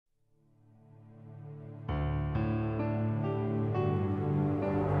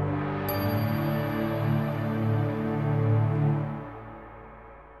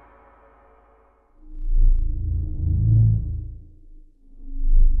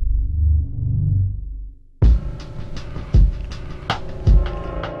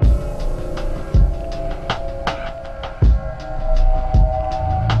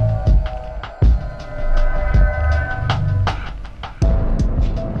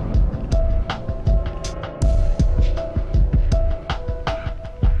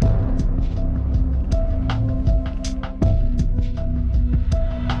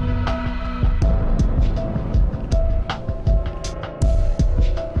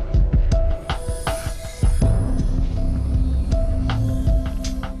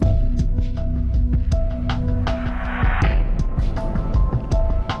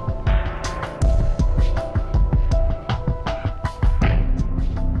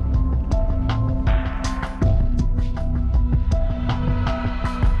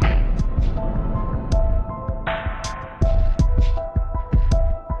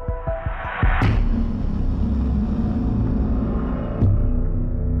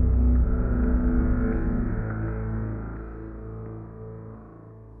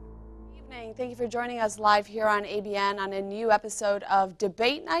Thank you for joining us live here on ABN on a new episode of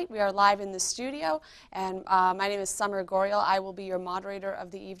Debate Night. We are live in the studio, and my name is Summer Goriel. I will be your moderator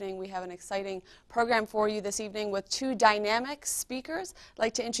of the evening. We have an exciting program for you this evening with two dynamic speakers I'd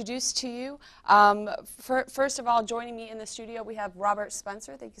like to introduce to you. First of all, joining me in the studio, we have Robert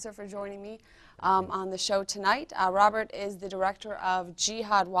Spencer. Thank you, sir, for joining me on the show tonight. Robert is the director of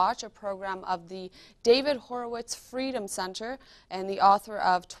Jihad Watch, a program of the David Horowitz Freedom Center, and the author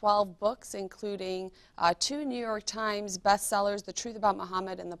of 12 books, including 2 New York Times bestsellers, The Truth About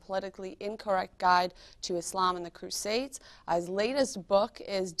Muhammad and The Politically Incorrect Guide to Islam and the Crusades. His latest book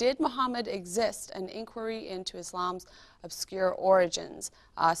is Did Muhammad Exist? An Inquiry into Islam's Obscure Origins.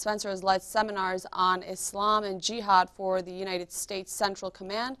 Spencer has led seminars on Islam and Jihad for the United States Central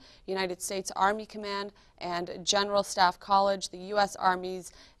Command, United States Army Command, and General Staff College, the U.S.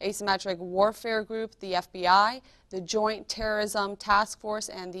 Army's Asymmetric Warfare Group, the FBI, the Joint Terrorism Task Force,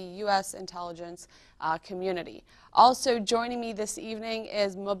 and the U.S. intelligence community. Also joining me this evening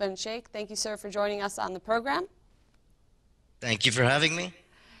is Mubin Shaikh. Thank you, sir, for joining us on the program. Thank you for having me.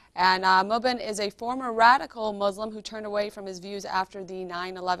 And Mubin is a former radical Muslim who turned away from his views after the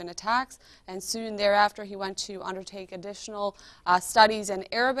 9/11 attacks, and soon thereafter he went to undertake additional studies in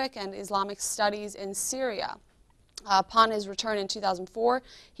Arabic and Islamic studies in Syria. Upon his return in 2004,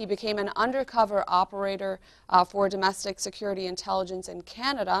 he became an undercover operator for domestic security intelligence in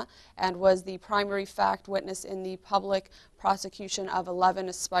Canada and was the primary fact witness in the public prosecution of 11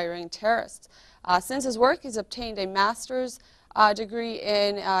 aspiring terrorists. Since his work, he's obtained a master's degree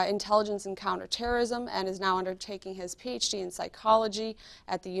in intelligence and counterterrorism and is now undertaking his PhD in psychology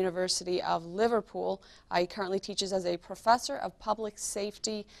at the University of Liverpool. He currently teaches as a professor of public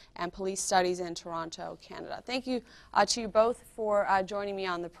safety and police studies in Toronto, Canada. Thank you to you both for joining me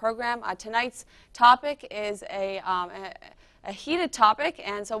on the program. Tonight's topic is a heated topic,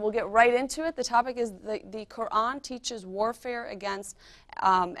 and so we'll get right into it. The topic is the Quran teaches warfare against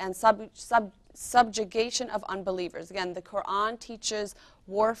and subjugation of unbelievers. Again, the Quran teaches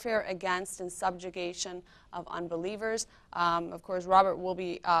warfare against and subjugation of unbelievers. Of course, Robert will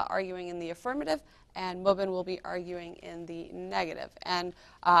be arguing in the affirmative, and Mubin will be arguing in the negative. And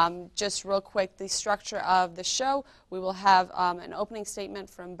just real quick, the structure of the show, we will have an opening statement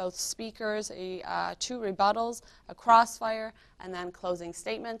from both speakers, 2 rebuttals, a crossfire, and then closing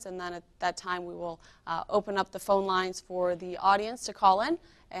statements. And then at that time, we will open up the phone lines for the audience to call in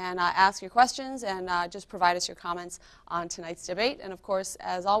and ask your questions and just provide us your comments on tonight's debate. And of course,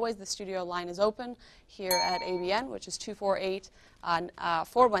 as always, the studio line is open here at ABN, which is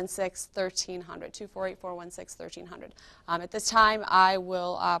 248-416-1300, 248-416-1300. At this time, I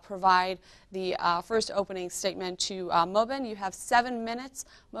will provide the first opening statement to Mubin. You have 7 minutes,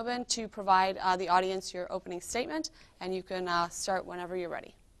 Mubin, to provide the audience your opening statement, and you can start whenever you're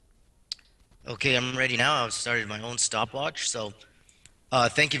ready. Okay, I'm ready now. I've started my own stopwatch, so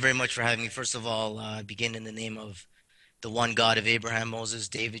thank you very much for having me. First of all, I begin in the name of the one God of Abraham, Moses,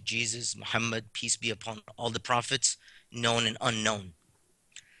 David, Jesus, Muhammad, peace be upon all the prophets, known and unknown.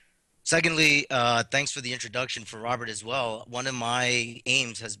 Secondly, thanks for the introduction for Robert as well. One of my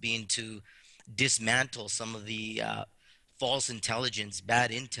aims has been to dismantle some of the false intelligence,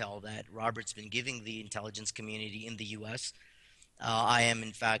 bad intel that Robert's been giving the intelligence community in the U.S. I am,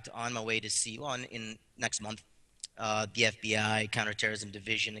 in fact, on my way to see one in next month. The FBI, counterterrorism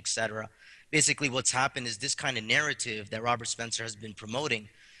division, etc. Basically, what's happened is this kind of narrative that Robert Spencer has been promoting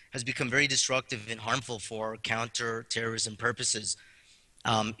has become very destructive and harmful for counterterrorism purposes.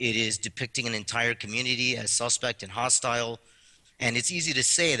 It is depicting an entire community as suspect and hostile. And it's easy to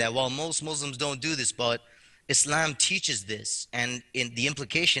say that, well, most Muslims don't do this, but Islam teaches this. And the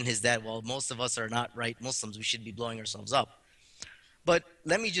implication is that, well, most of us are not right Muslims. We should be blowing ourselves up. But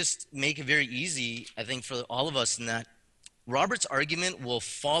let me just make it very easy, I think, for all of us in that Robert's argument will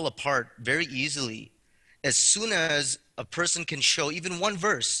fall apart very easily as soon as a person can show even one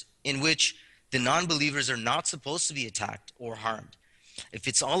verse in which the non-believers are not supposed to be attacked or harmed. If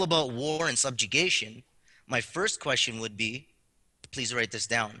it's all about war and subjugation, my first question would be, please write this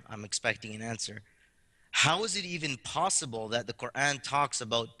down, I'm expecting an answer. How is it even possible that the Quran talks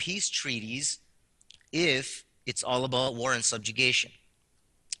about peace treaties if it's all about war and subjugation?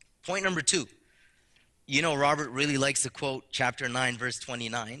 Point number 2. You know, Robert really likes to quote chapter 9, verse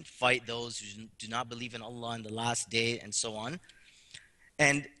 29, fight those who do not believe in Allah in the last day, and so on.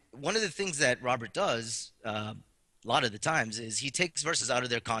 And one of the things that Robert does a lot of the times is he takes verses out of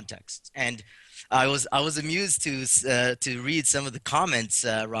their context. And I was amused to read some of the comments,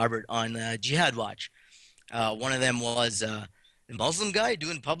 Robert, on Jihad Watch. One of them was, the Muslim guy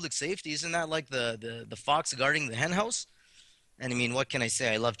doing public safety, isn't that like the fox guarding the hen house? And I mean, what can I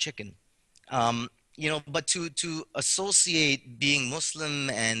say? I love chicken. Um, but to associate being Muslim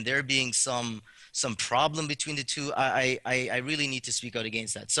and there being some problem between the two, I really need to speak out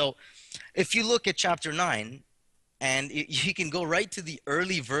against that. So if you look at chapter 9, and you can go right to the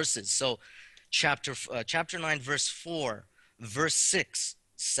early verses. So chapter 9, verse 4, verse 6,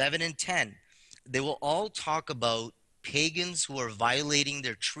 7, and 10, they will all talk about pagans who are violating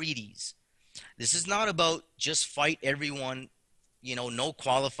their treaties. This is not about just fight everyone, no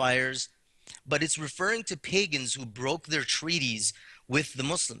qualifiers, but it's referring to pagans who broke their treaties with the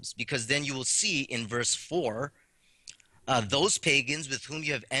Muslims, because then you will see in verse 4, those pagans with whom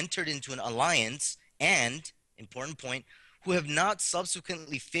you have entered into an alliance, and, important point, who have not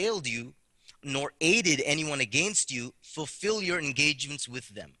subsequently failed you nor aided anyone against you, fulfill your engagements with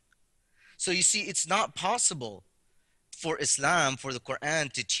them. So you see, it's not possible for Islam, for the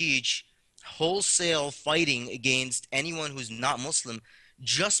Quran to teach wholesale fighting against anyone who's not Muslim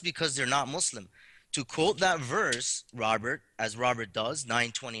just because they're not Muslim. To quote that verse, Robert, as Robert does,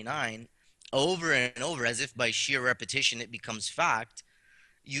 929, over and over, as if by sheer repetition it becomes fact,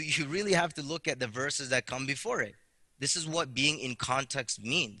 you really have to look at the verses that come before it. This is what being in context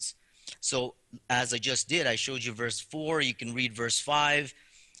means. So, as I just did, I showed you verse 4, you can read verse 5,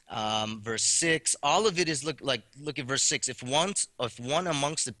 verse 6. All of it is look at verse 6. If one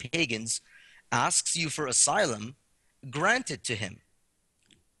amongst the pagans asks you for asylum, grant it to him,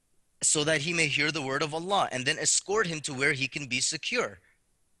 so that he may hear the word of Allah, and then escort him to where he can be secure.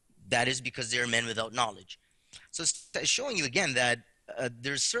 That is because they are men without knowledge. So it's showing you again that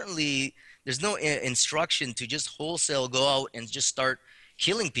there's no instruction to just wholesale go out and just start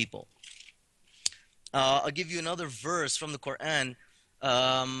killing people. I'll give you another verse from the Quran.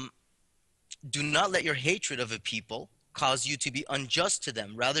 Um, Do not let your hatred of a people cause you to be unjust to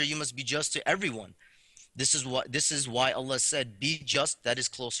them. Rather, you must be just to everyone. This is why Allah said, "Be just, that is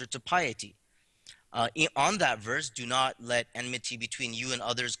closer to piety." On that verse, do not let enmity between you and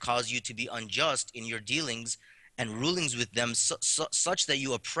others cause you to be unjust in your dealings and rulings with them, such that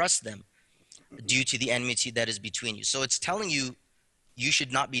you oppress them due to the enmity that is between you. So it's telling you you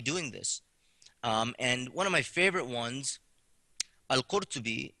should not be doing this. And one of my favorite ones,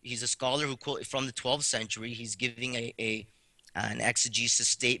 Al-Qurtubi, he's a scholar who quote from the 12th century. He's giving an exegesis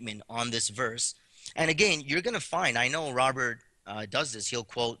statement on this verse. And again, you're going to find, I know Robert does this. He'll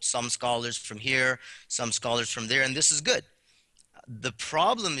quote some scholars from here, some scholars from there, and this is good. The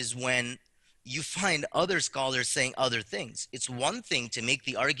problem is when you find other scholars saying other things. It's one thing to make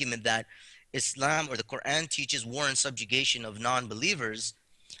the argument that Islam or the Quran teaches war and subjugation of non-believers,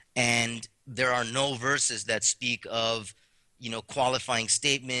 and there are no verses that speak of, qualifying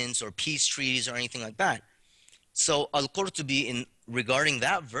statements or peace treaties or anything like that. So Al-Qurtubi, in regarding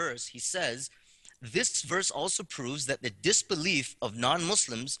that verse, he says, this verse also proves that the disbelief of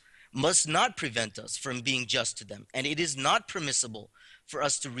non-Muslims must not prevent us from being just to them, and it is not permissible for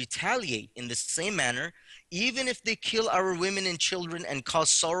us to retaliate in the same manner, even if they kill our women and children and cause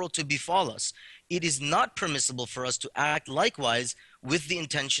sorrow to befall us. It is not permissible for us to act likewise with the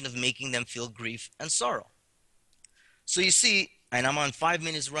intention of making them feel grief and sorrow. So you see, and I'm on 5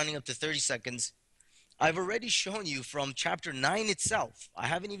 minutes running up to 30 seconds, I've already shown you from chapter 9 itself. I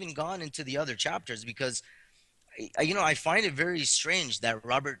haven't even gone into the other chapters because, I find it very strange that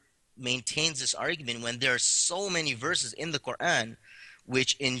Robert maintains this argument when there are so many verses in the Quran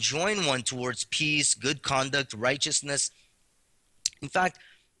which enjoin one towards peace, good conduct, righteousness. In fact,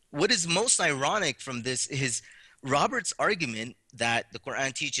 what is most ironic from this is Robert's argument that the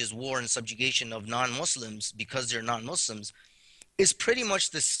Quran teaches war and subjugation of non-Muslims because they're non-Muslims is pretty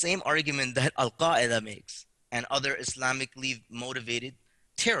much the same argument that Al-Qaeda makes and other Islamically motivated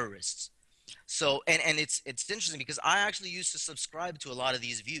terrorists. So, and it's interesting because I actually used to subscribe to a lot of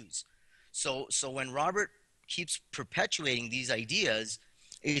these views. So when Robert keeps perpetuating these ideas,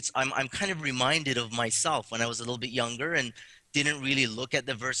 I'm kind of reminded of myself when I was a little bit younger and didn't really look at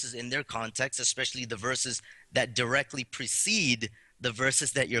the verses in their context, especially the verses that directly precede the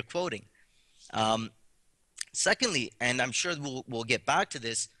verses that you're quoting. Um, Secondly, and I'm sure we'll get back to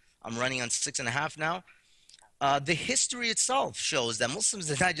this, I'm running on 6.5 now. The history itself shows that Muslims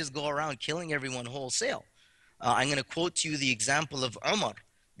did not just go around killing everyone wholesale. I'm going to quote to you the example of Umar,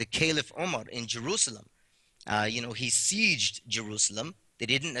 the Caliph Umar in Jerusalem. He sieged Jerusalem. They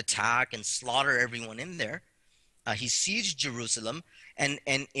didn't attack and slaughter everyone in there. He sieged Jerusalem, and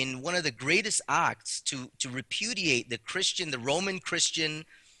in one of the greatest acts to repudiate the Roman Christian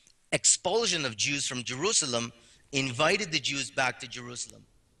expulsion of Jews from Jerusalem, invited the Jews back to Jerusalem.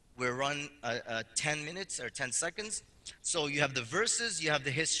 We're run 10 minutes or 10 seconds. So you have the verses, you have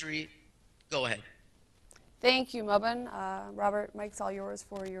the history. Go ahead. Thank you, Mubin. Robert, mic's all yours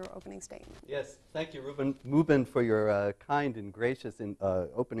for your opening statement. Yes, thank you, Mubin, for your kind and gracious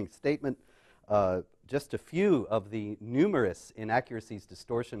opening statement. Just a few of the numerous inaccuracies,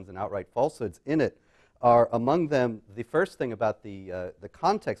 distortions, and outright falsehoods in it are among them the first thing about the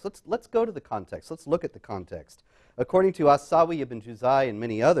context. Let's go to the context. Let's look at the context. According to As-Sawi ibn Juzai and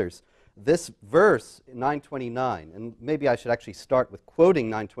many others, this verse, 929, and maybe I should actually start with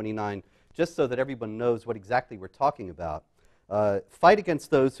quoting 929 just so that everyone knows what exactly we're talking about. Fight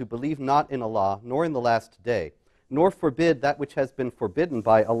against those who believe not in Allah, nor in the last day, nor forbid that which has been forbidden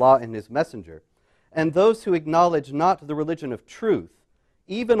by Allah and His Messenger, and those who acknowledge not the religion of truth,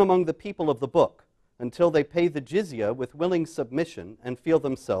 even among the people of the book, until they pay the jizya with willing submission and feel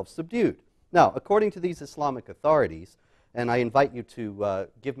themselves subdued. Now, according to these Islamic authorities, and I invite you to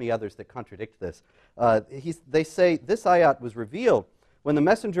give me others that contradict this, they say this ayat was revealed when the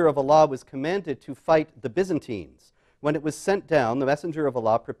Messenger of Allah was commanded to fight the Byzantines. When it was sent down, the Messenger of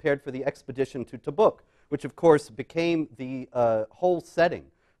Allah prepared for the expedition to Tabuk, which of course became the whole setting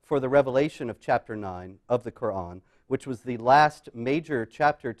for the revelation of chapter 9 of the Quran, which was the last major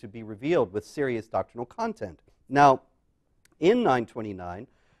chapter to be revealed with serious doctrinal content. Now, in 929,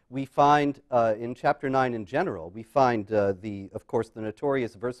 we find, in chapter 9 in general, we find, of course, the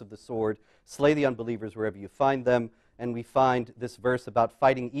notorious verse of the sword, slay the unbelievers wherever you find them, and we find this verse about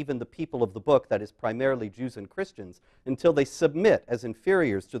fighting even the people of the book, that is primarily Jews and Christians, until they submit as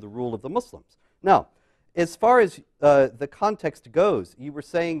inferiors to the rule of the Muslims. Now, as far as the context goes, you were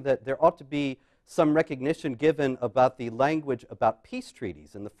saying that there ought to be some recognition given about the language about peace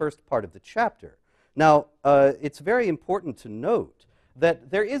treaties in the first part of the chapter. Now, it's very important to note that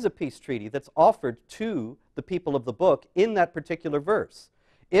there is a peace treaty that's offered to the people of the book in that particular verse.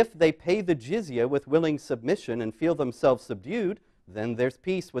 If they pay the jizya with willing submission and feel themselves subdued, then there's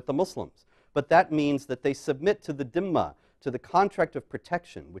peace with the Muslims. But that means that they submit to the dhimma, to the contract of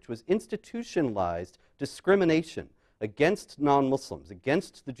protection, which was institutionalized discrimination against non-Muslims,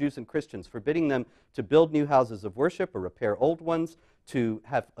 against the Jews and Christians, forbidding them to build new houses of worship or repair old ones, to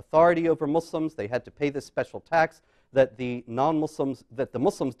have authority over Muslims. They had to pay this special tax that the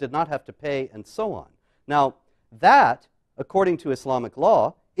Muslims did not have to pay, and so on. Now, that, according to Islamic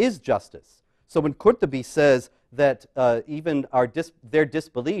law, is justice. So when Qurtubi says that even their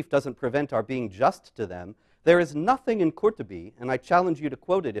disbelief doesn't prevent our being just to them, there is nothing in Qurtubi, and I challenge you to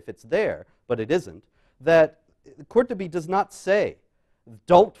quote it if it's there, but it isn't, that Qurtubi does not say,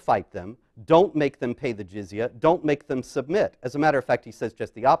 don't fight them, don't make them pay the jizya, don't make them submit. As a matter of fact, he says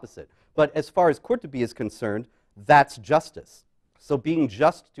just the opposite. But as far as Qurtubi is concerned, that's justice. So being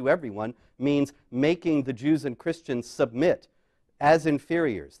just to everyone means making the Jews and Christians submit as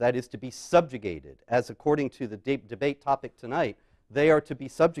inferiors, that is, to be subjugated, as according to the debate topic tonight, they are to be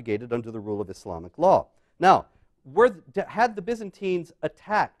subjugated under the rule of Islamic law. Now, had the Byzantines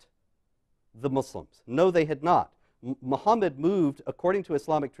attacked the Muslims? No, they had not. Muhammad moved, according to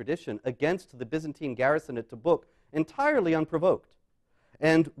Islamic tradition, against the Byzantine garrison at Tabuk entirely unprovoked.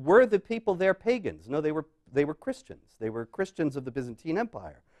 And were the people there pagans? No, they were Christians. They were Christians of the Byzantine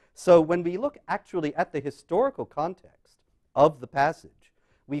Empire. So when we look actually at the historical context of the passage,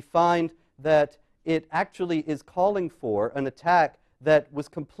 we find that it actually is calling for an attack that was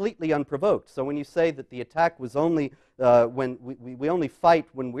completely unprovoked. So when you say that the attack was only when we only fight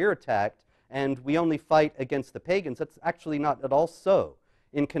when we're attacked, and we only fight against the pagans, that's actually not at all so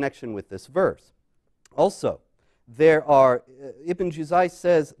in connection with this verse. Also, there are, Ibn Juzai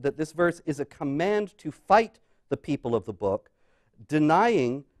says that this verse is a command to fight the people of the book,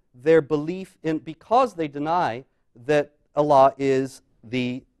 denying their belief in, because they deny that Allah is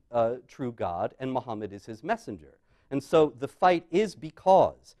the true God and Muhammad is his messenger. And so the fight is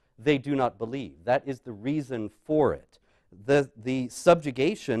because they do not believe. That is the reason for it. The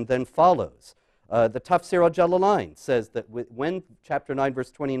subjugation then follows. The Tafsir al-Jalalain says that when chapter 9,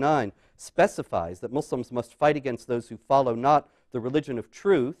 verse 29 specifies that Muslims must fight against those who follow not the religion of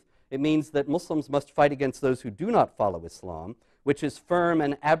truth, it means that Muslims must fight against those who do not follow Islam, which is firm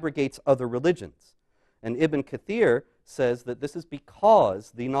and abrogates other religions. And Ibn Kathir says that this is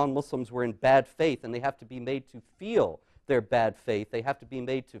because the non-Muslims were in bad faith, and they have to be made to feel their bad faith. They have to be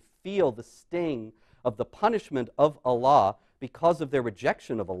made to feel the sting of the punishment of Allah because of their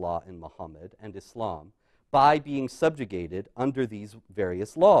rejection of Allah and Muhammad and Islam by being subjugated under these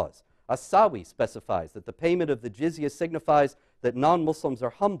various laws. As-Sawi specifies that the payment of the jizya signifies that non-Muslims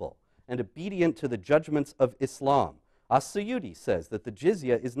are humble and obedient to the judgments of Islam. As-Suyuti says that the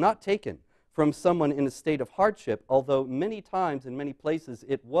jizya is not taken from someone in a state of hardship, although many times in many places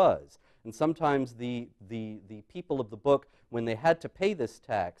it was. And sometimes the people of the book, when they had to pay this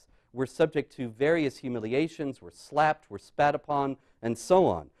tax, were subject to various humiliations, were slapped, were spat upon, and so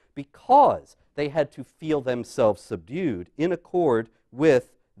on, because they had to feel themselves subdued in accord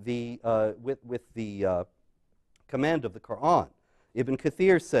with the command of the Quran. Ibn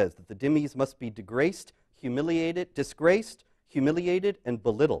Kathir says that the dhimmis must be disgraced, humiliated, and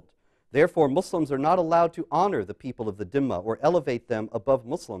belittled. Therefore, Muslims are not allowed to honor the people of the dhimma or elevate them above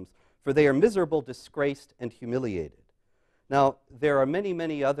Muslims, for they are miserable, disgraced, and humiliated. Now, there are many,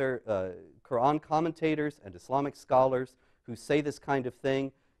 many other Quran commentators and Islamic scholars who say this kind of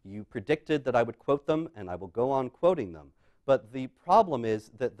thing. You predicted that I would quote them, and I will go on quoting them. But the problem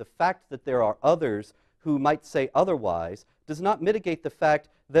is that the fact that there are others who might say otherwise does not mitigate the fact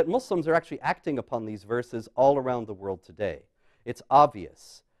that Muslims are actually acting upon these verses all around the world today. It's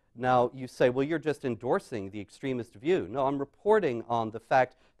obvious. Now, you say, well, you're just endorsing the extremist view. No, I'm reporting on the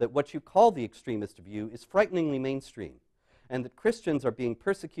fact that what you call the extremist view is frighteningly mainstream, and that Christians are being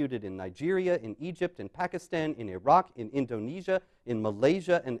persecuted in Nigeria, in Egypt, in Pakistan, in Iraq, in Indonesia, in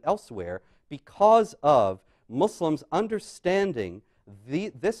Malaysia, and elsewhere because of Muslims understanding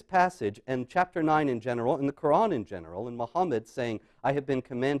this passage and chapter 9 in general, and the Quran in general, and Muhammad saying, I have been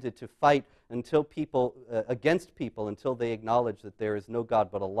commanded to fight until against people until they acknowledge that there is no God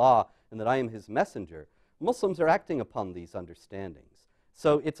but Allah and that I am His messenger. Muslims are acting upon these understandings.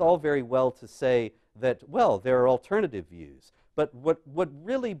 So it's all very well to say that, well, there are alternative views, but what would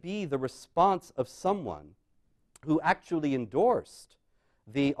really be the response of someone who actually endorsed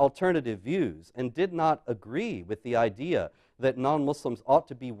the alternative views and did not agree with the idea that non-Muslims ought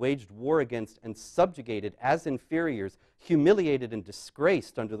to be waged war against and subjugated as inferiors, humiliated and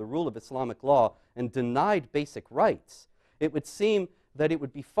disgraced under the rule of Islamic law, and denied basic rights? It would seem that it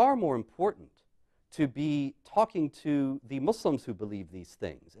would be far more important to be talking to the Muslims who believe these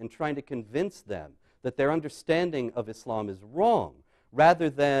things and trying to convince them that their understanding of Islam is wrong,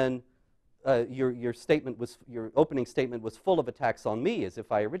 rather than your opening statement was full of attacks on me as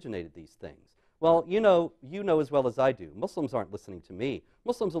if I originated these things. Well, you know as well as I do, Muslims aren't listening to me.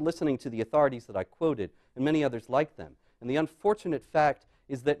 Muslims are listening to the authorities that I quoted and many others like them. And the unfortunate fact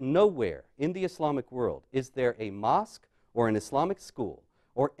is that nowhere in the Islamic world is there a mosque or an Islamic school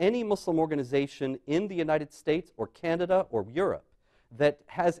or any Muslim organization in the United States or Canada or Europe that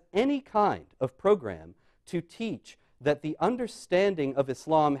has any kind of program to teach that the understanding of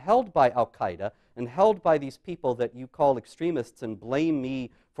Islam held by Al-Qaeda and held by these people that you call extremists and blame me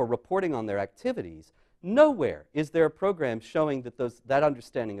for reporting on their activities, nowhere is there a program showing that that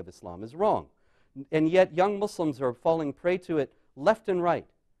understanding of Islam is wrong. And yet young Muslims are falling prey to it left and right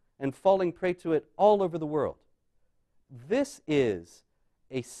and falling prey to it all over the world. This is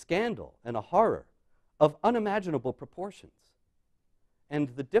a scandal and a horror of unimaginable proportions.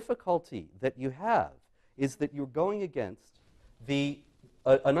 And the difficulty that you have is that you're going against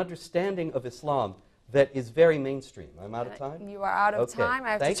an understanding of Islam that is very mainstream. I'm out of time? You are out of Okay, time.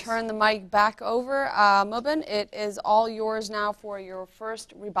 I have thanks. to turn the mic back over. Mubin, it is all yours now for your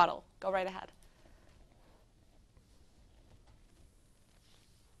first rebuttal. Go right ahead.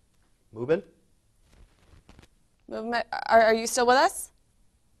 Mubin? Mubin, are you still with us?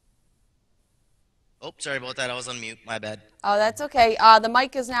 Oh, sorry about that. I was on mute. My bad. Oh, that's okay. The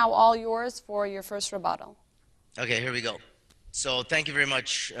mic is now all yours for your first rebuttal. Okay, here we go. So thank you very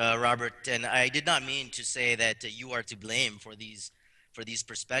much, Robert. And I did not mean to say that you are to blame for these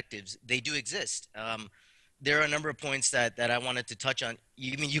perspectives. They do exist. There are a number of points that I wanted to touch on.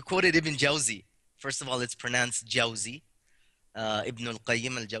 You quoted Ibn Jawzi. First of all, it's pronounced Jawzi, Ibn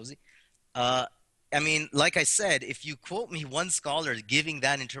al-Qayyim al-Jawzi. Like I said, if you quote me one scholar giving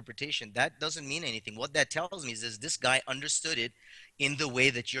that interpretation, that doesn't mean anything. What that tells me is this guy understood it in the way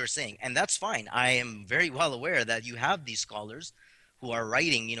that you're saying. And that's fine. I am very well aware that you have these scholars who are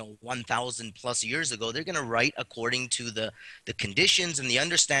writing, 1,000 plus years ago. They're going to write according to the conditions and the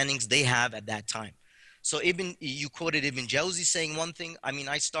understandings they have at that time. So you quoted Ibn Jawzi saying one thing.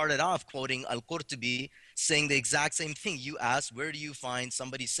 I started off quoting Al-Qurtubi saying the exact same thing. You asked, where do you find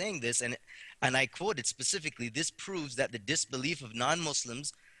somebody saying this? And I quoted specifically, this proves that the disbelief of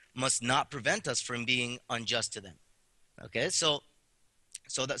non-Muslims must not prevent us from being unjust to them. Okay, so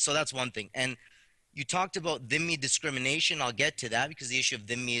that's one thing. And you talked about dhimmi discrimination. I'll get to that because the issue of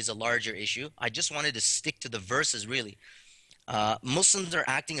dhimmi is a larger issue. I just wanted to stick to the verses really. Muslims are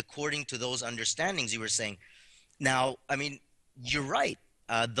acting according to those understandings you were saying. Now, you're right.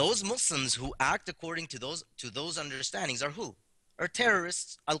 Those Muslims who act according to those understandings are who? Are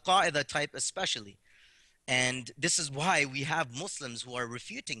terrorists, Al-Qaeda type especially. And this is why we have Muslims who are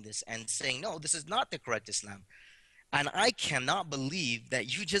refuting this and saying, no, this is not the correct Islam. And I cannot believe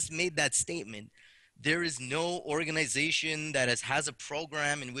that you just made that statement There is no organization that has a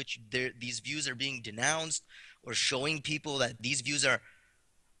program in which these views are being denounced or showing people that these views are.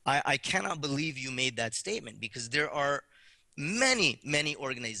 I cannot believe you made that statement, because there are many, many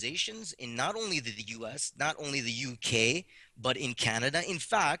organizations in not only the US, not only the UK, but in Canada. In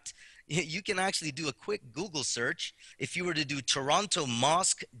fact, you can actually do a quick Google search. If you were to do Toronto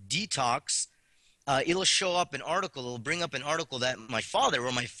Mosque Detox, it'll show up an article, it'll bring up an article that my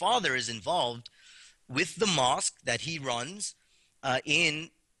father is involved with the mosque that he runs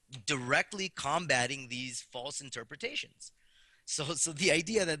in directly combating these false interpretations. So the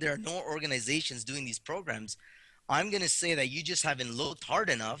idea that there are no organizations doing these programs, I'm going to say that you just haven't looked hard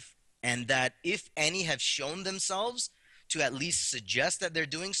enough, and that if any have shown themselves to at least suggest that they're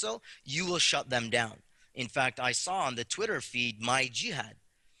doing so, you will shut them down. In fact, I saw on the Twitter feed, My Jihad,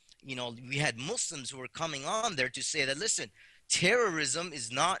 we had Muslims who were coming on there to say that, listen, terrorism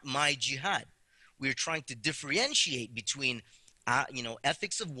is not my jihad. We're trying to differentiate between,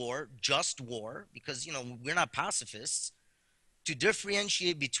 ethics of war, just war, because, we're not pacifists, to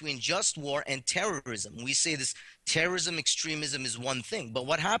differentiate between just war and terrorism. We say this terrorism, extremism is one thing, but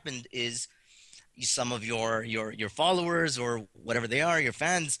what happened is some of your followers, or whatever they are, your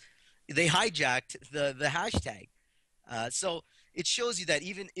fans, they hijacked the hashtag. So it shows you that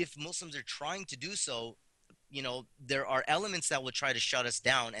even if Muslims are trying to do so, there are elements that will try to shut us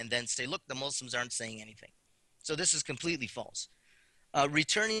down and then say, look, the Muslims aren't saying anything. So this is completely false.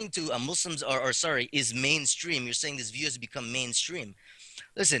 Returning to Muslims, is mainstream. You're saying this view has become mainstream.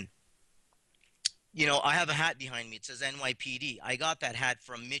 Listen, I have a hat behind me. It says NYPD. I got that hat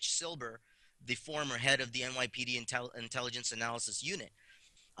from Mitch Silber, the former head of the NYPD Intelligence Analysis Unit.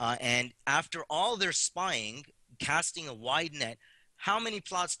 And after all their spying, casting a wide net, how many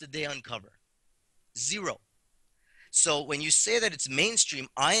plots did they uncover? 0. So when you say that it's mainstream,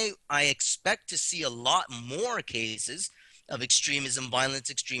 I expect to see a lot more cases of extremism, violent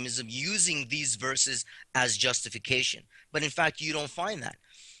extremism, using these verses as justification. But in fact, you don't find that.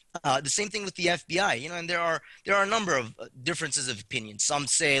 The same thing with the FBI, and there are a number of differences of opinion. Some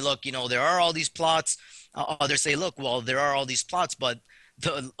say, look, there are all these plots. Others say, look, well, there are all these plots, but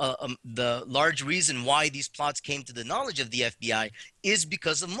the large reason why these plots came to the knowledge of the FBI is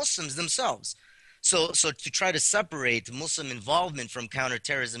because of Muslims themselves. So to try to separate Muslim involvement from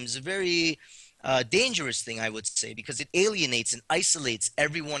counterterrorism is a very dangerous thing, I would say, because it alienates and isolates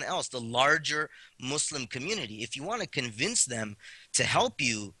everyone else, the larger Muslim community. If you want to convince them to help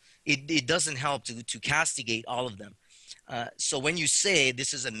you, it doesn't help to castigate all of them. So when you say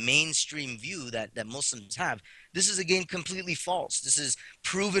this is a mainstream view that Muslims have, this is again completely false. This is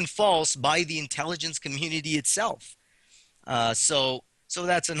proven false by the intelligence community itself. So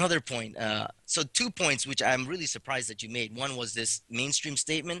that's another point. So 2 points which I'm really surprised that you made. One was this mainstream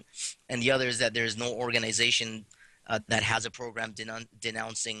statement, and the other is that there is no organization that has a program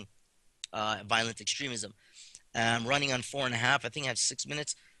denouncing violent extremism. I'm running on 4.5. I think I have 6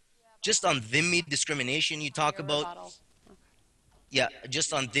 minutes. Just on dhimmi discrimination, you talk about. Yeah,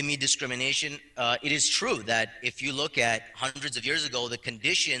 just on dhimmi discrimination, it is true that if you look at hundreds of years ago, the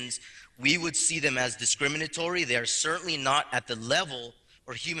conditions, we would see them as discriminatory. They are certainly not at the level,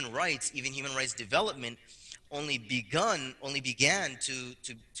 or human rights, even human rights development, only began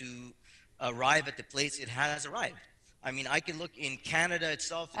to arrive at the place it has arrived. I mean, I can look in Canada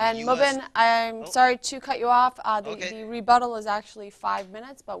itself. And Mubin, I'm sorry to cut you off. The rebuttal is actually 5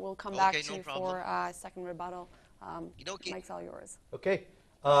 minutes, but we'll come back to you for a second rebuttal. The mic's all yours. Okay.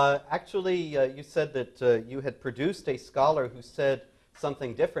 Actually, you said that you had produced a scholar who said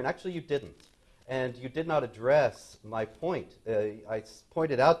something different. Actually, you didn't. And you did not address my point. I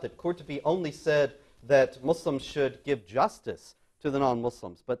pointed out that Qurtubi only said that Muslims should give justice to the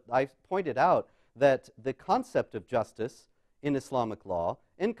non-Muslims. But I pointed out that the concept of justice in Islamic law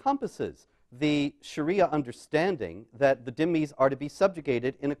encompasses the Sharia understanding that the dhimmis are to be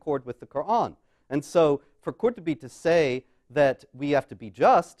subjugated in accord with the Quran. And so for Qurtubi to say that we have to be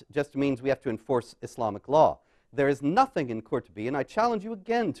just means we have to enforce Islamic law. There is nothing in Qurtubi, and I challenge you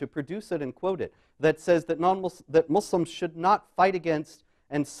again to produce it and quote it, that says that that Muslims should not fight against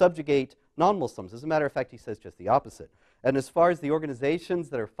and subjugate non-Muslims. As a matter of fact, he says just the opposite. And as far as the organizations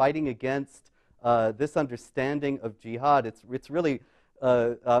that are fighting against this understanding of jihad, it's really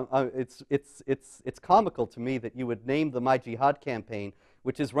it's comical to me that you would name the My Jihad campaign,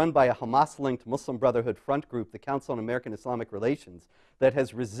 which is run by a Hamas-linked Muslim Brotherhood front group, the Council on American Islamic Relations, that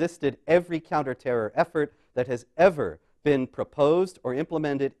has resisted every counterterror effort that has ever been proposed or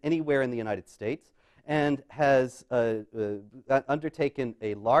implemented anywhere in the United States, and has undertaken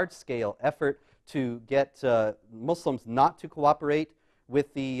a large-scale effort to get Muslims not to cooperate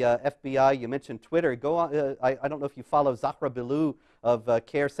with the FBI. You mentioned Twitter. Go on. I don't know if you follow Zahra Bilou of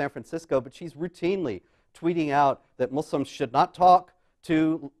CARE San Francisco, but she's routinely tweeting out that Muslims should not talk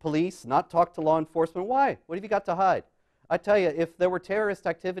to police, not talk to law enforcement. Why? What have you got to hide? I tell you, if there were terrorist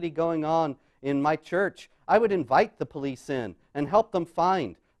activity going on in my church, I would invite the police in and help them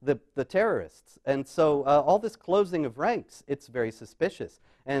find the terrorists. And so all this closing of ranks, it's very suspicious.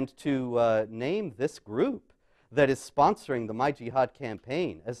 And to name this group that is sponsoring the My Jihad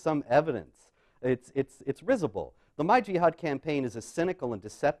campaign as some evidence, it's risible. The My Jihad campaign is a cynical and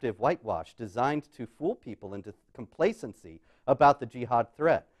deceptive whitewash designed to fool people into complacency about the jihad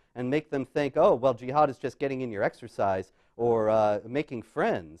threat and make them think, oh, well, jihad is just getting in your exercise or making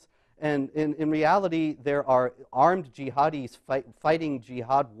friends. And in reality, there are armed jihadis fighting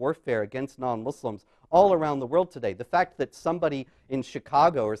jihad warfare against non-Muslims all around the world today. The fact that somebody in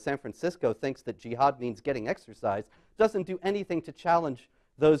Chicago or San Francisco thinks that jihad means getting exercise doesn't do anything to challenge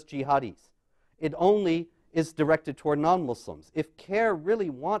those jihadis. It only is directed toward non-Muslims. If CARE really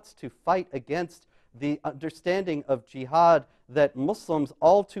wants to fight against the understanding of jihad that Muslims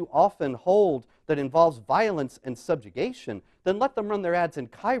all too often hold that involves violence and subjugation, then let them run their ads in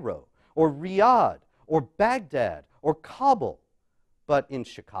Cairo or Riyadh or Baghdad or Kabul. But in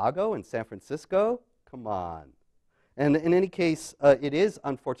Chicago and San Francisco, come on. And in any case, it is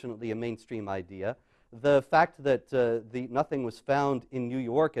unfortunately a mainstream idea. The fact that nothing was found in New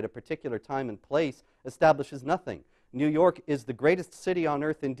York at a particular time and place establishes nothing. New York is the greatest city on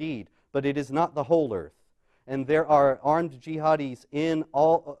earth indeed, but it is not the whole earth. And there are armed jihadis in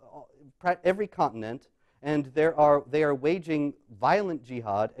every continent, and they are waging violent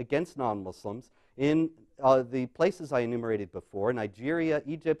jihad against non-Muslims in the places I enumerated before: Nigeria,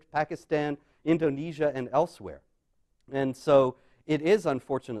 Egypt, Pakistan, Indonesia, and elsewhere. And so it is,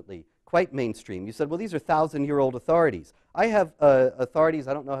 unfortunately, quite mainstream. You said, well, these are 1,000-year-old authorities. I have authorities,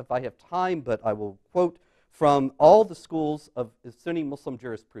 I don't know if I have time, but I will quote from all the schools of Sunni Muslim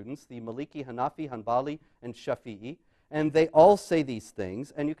jurisprudence, the Maliki, Hanafi, Hanbali, and Shafi'i, and they all say these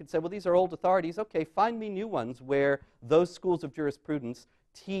things. And you could say, well, these are old authorities. Okay, find me new ones where those schools of jurisprudence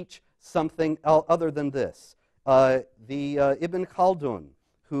teach something other than this. Ibn Khaldun,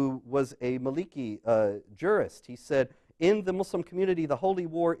 who was a Maliki jurist, he said, in the Muslim community, the holy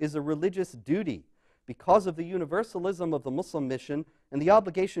war is a religious duty because of the universalism of the Muslim mission and the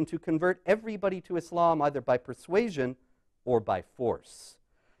obligation to convert everybody to Islam either by persuasion or by force.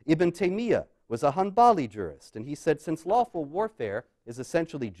 Ibn Taymiyyah was a Hanbali jurist, and he said, since lawful warfare is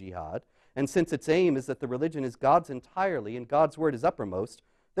essentially jihad, and since its aim is that the religion is God's entirely and God's word is uppermost,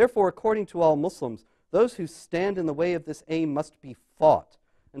 therefore, according to all Muslims, those who stand in the way of this aim must be fought,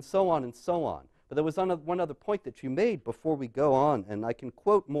 and so on and so on. But there was one other point that you made before we go on, and I can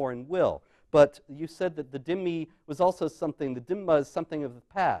quote more and will. But you said that the dhimmi was also something, the dhimma is something of the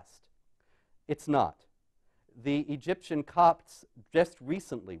past. It's not. The Egyptian Copts just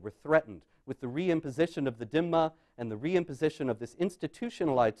recently were threatened with the reimposition of the dhimma and the reimposition of this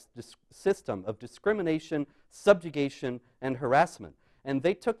institutionalized system of discrimination, subjugation, and harassment. And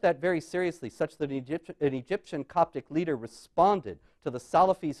they took that very seriously, such that an Egyptian Coptic leader responded to the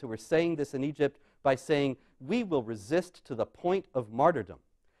Salafis who were saying this in Egypt by saying, we will resist to the point of martyrdom.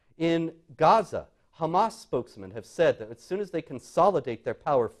 In Gaza, Hamas spokesmen have said that as soon as they consolidate their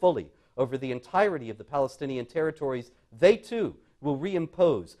power fully over the entirety of the Palestinian territories, they too will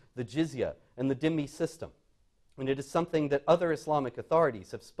reimpose the jizya and the dhimmi system. And it is something that other Islamic authorities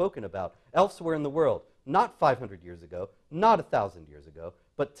have spoken about elsewhere in the world, not 500 years ago, not 1,000 years ago,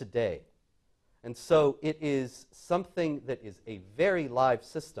 but today. And so it is something that is a very live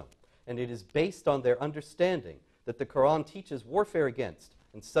system, and it is based on their understanding that the Quran teaches warfare against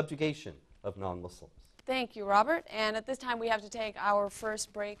and subjugation of non-Muslims. Thank you, Robert. And at this time, we have to take our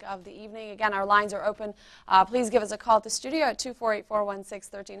first break of the evening. Again, our lines are open. Please give us a call at the studio at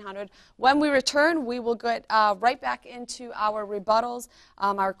 248-416-1300. When we return, we will get right back into our rebuttals,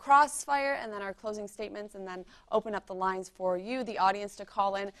 our crossfire, and then our closing statements, and then open up the lines for you, the audience, to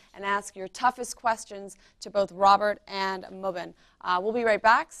call in and ask your toughest questions to both Robert and Mubin. We'll be right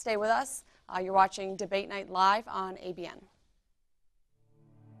back. Stay with us. You're watching Debate Night Live on ABN.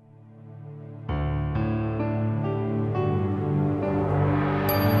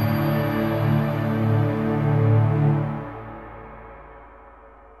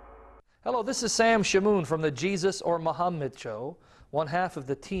 Hello, this is Sam Shamoon from the Jesus or Muhammad Show, one half of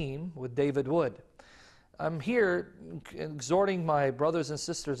the team with David Wood. I'm here exhorting my brothers and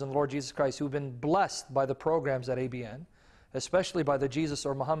sisters in the Lord Jesus Christ who've been blessed by the programs at ABN, especially by the Jesus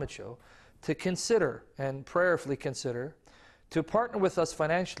or Muhammad Show, to consider and prayerfully consider to partner with us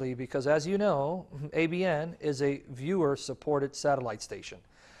financially, because as you know, ABN is a viewer-supported satellite station.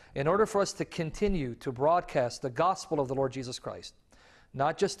 In order for us to continue to broadcast the gospel of the Lord Jesus Christ,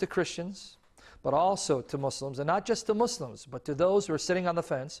 not just to Christians, but also to Muslims, and not just to Muslims, but to those who are sitting on the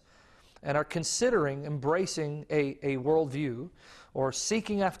fence and are considering embracing a worldview or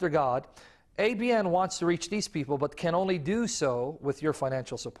seeking after God, ABN wants to reach these people, but can only do so with your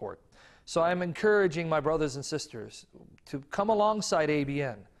financial support. So I'm encouraging my brothers and sisters to come alongside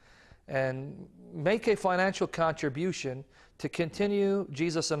ABN and make a financial contribution to continue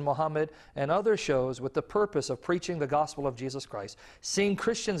Jesus and Muhammad and other shows with the purpose of preaching the gospel of Jesus Christ, seeing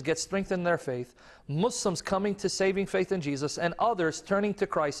Christians get strengthened in their faith, Muslims coming to saving faith in Jesus, and others turning to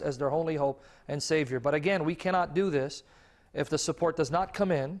Christ as their only hope and Savior. But again, we cannot do this if the support does not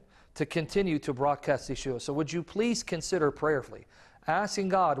come in to continue to broadcast these shows. So would you please consider prayerfully asking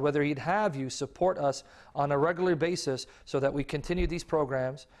God whether He'd have you support us on a regular basis so that we continue these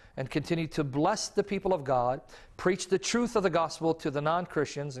programs and continue to bless the people of God, preach the truth of the gospel to the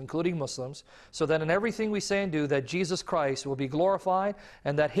non-Christians, including Muslims, so that in everything we say and do, that Jesus Christ will be glorified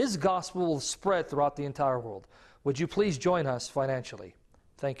and that His gospel will spread throughout the entire world. Would you please join us financially?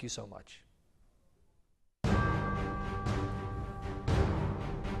 Thank you so much.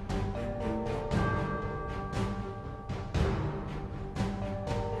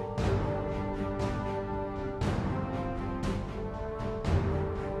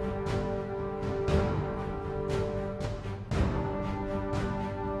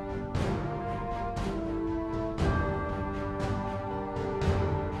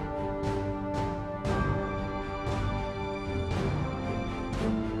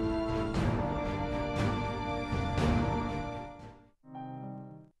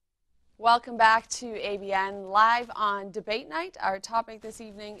 Welcome back to ABN Live on Debate Night. Our topic this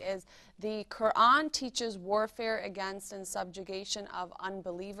evening is the Quran teaches warfare against and subjugation of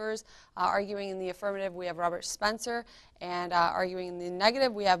unbelievers. Arguing in the affirmative, we have Robert Spencer, and arguing in the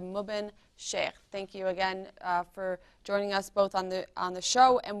negative, we have Mubin Shaikh. Thank you again for joining us both on the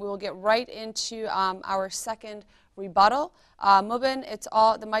show, and we will get right into our second rebuttal. Mubin,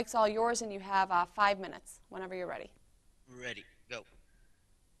 the mic's all yours, and you have 5 minutes whenever you're ready. Ready, go.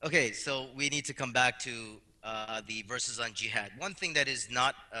 Okay, so we need to come back to the verses on jihad. One thing that is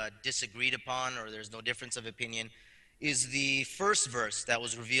not disagreed upon, or there's no difference of opinion, is the first verse that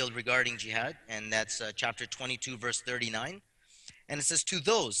was revealed regarding jihad, and that's chapter 22, verse 39. And it says, to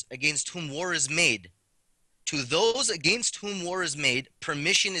those against whom war is made,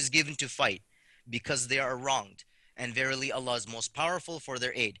 permission is given to fight, because they are wronged. And verily Allah is most powerful for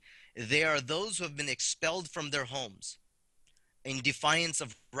their aid. They are those who have been expelled from their homes in defiance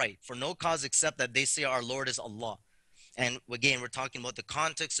of right, for no cause except that they say our Lord is Allah. And again, we're talking about the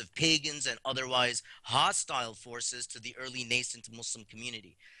context of pagans and otherwise hostile forces to the early nascent Muslim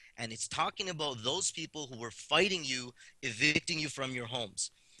community. And it's talking about those people who were fighting you, evicting you from your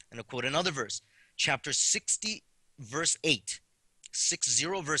homes. And I'll quote another verse, chapter 60, verse 8.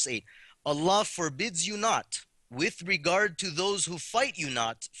 60, verse 8. Allah forbids you not, with regard to those who fight you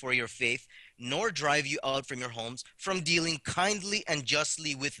not for your faith, nor drive you out from your homes, from dealing kindly and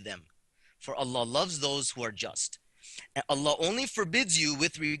justly with them. For Allah loves those who are just. And Allah only forbids you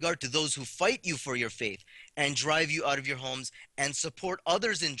with regard to those who fight you for your faith and drive you out of your homes and support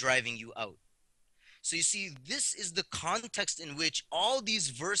others in driving you out. So you see, this is the context in which all these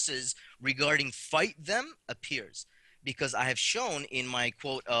verses regarding fight them appears. Because I have shown in my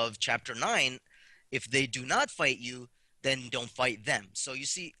quote of chapter 9, if they do not fight you, then don't fight them. So you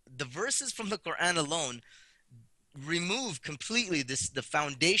see, the verses from the Quran alone remove completely the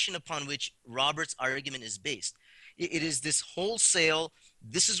foundation upon which Robert's argument is based. It is this wholesale,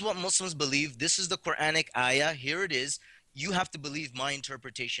 this is what Muslims believe, this is the Quranic ayah, here it is, you have to believe my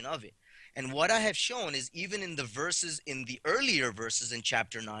interpretation of it. And what I have shown is even in the verses, in the earlier verses in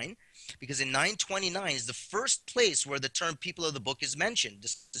chapter 9, because in 929 is the first place where the term people of the book is mentioned.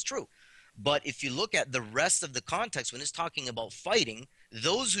 This is true. But if you look at the rest of the context, when it's talking about fighting,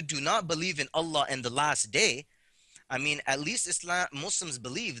 those who do not believe in Allah and the last day, I mean, at least Muslims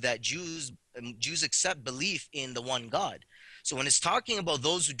believe that Jews accept belief in the one God. So when it's talking about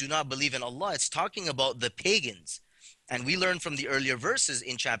those who do not believe in Allah, it's talking about the pagans. And we learned from the earlier verses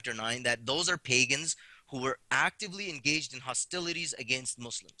in chapter 9 that those are pagans who were actively engaged in hostilities against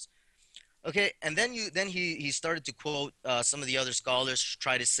Muslims. Okay, and then he started to quote some of the other scholars,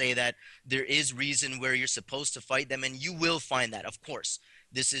 try to say that there is reason where you're supposed to fight them, and you will find that, of course.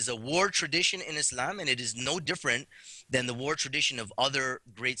 This is a war tradition in Islam, and it is no different than the war tradition of other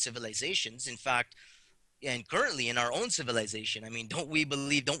great civilizations. In fact, and currently in our own civilization, I mean,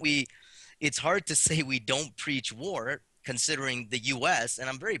 it's hard to say we don't preach war. considering the U.S., and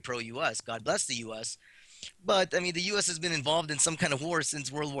I'm very pro-U.S., God bless the U.S., but I mean, the U.S. has been involved in some kind of war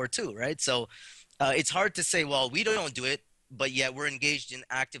since World War II, right? So it's hard to say, well, we don't do it, but yet we're engaged in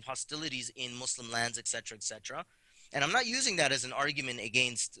active hostilities in Muslim lands, et cetera, et cetera. And I'm not using that as an argument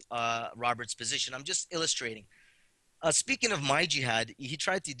against Robert's position. I'm just illustrating. Speaking of my jihad, he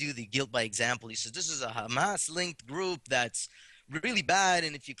tried to do the guilt by example. He says, this is a Hamas-linked group that's really bad,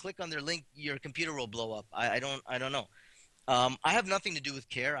 and if you click on their link, your computer will blow up. I don't know. I have nothing to do with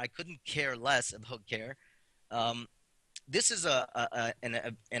CARE. I couldn't care less about CARE. This is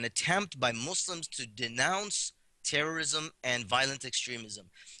an attempt by Muslims to denounce terrorism and violent extremism.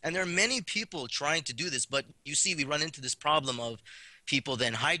 And there are many people trying to do this, but you see, we run into this problem of people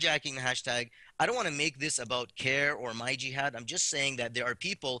then hijacking the hashtag. I don't want to make this about CARE or my jihad. I'm just saying that there are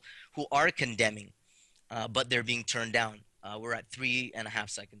people who are condemning, but they're being turned down. We're at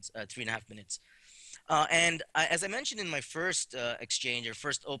 3.5 minutes. As I mentioned in my first exchange or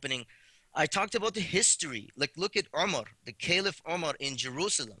first opening, I talked about the history. Like, look at Umar, the Caliph Umar in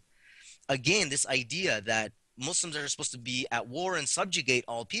Jerusalem. Again, this idea that Muslims are supposed to be at war and subjugate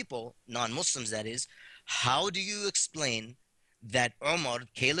all people, non-Muslims that is. How do you explain that Umar,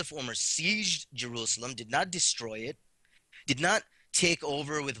 Caliph Umar, sieged Jerusalem, did not destroy it, did not take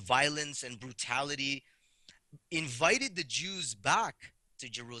over with violence and brutality, invited the Jews back to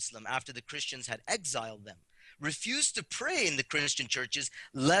Jerusalem after the Christians had exiled them, refused to pray in the Christian churches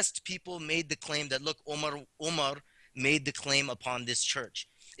lest people made the claim that, look, Umar made the claim upon this church.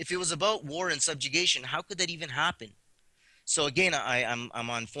 If it was about war and subjugation, how could that even happen? So again, I'm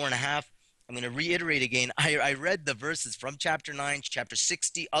on 4.5. I'm going to reiterate again. I read the verses from chapter 9, chapter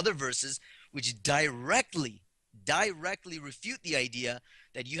 60, other verses, which directly refute the idea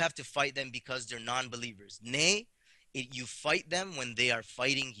that you have to fight them because they're non-believers. Nay, you fight them when they are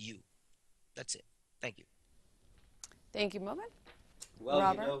fighting you. That's it. Thank you. Thank you, Mubin. Well,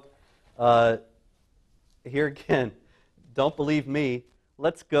 Robert? you know, here again, don't believe me.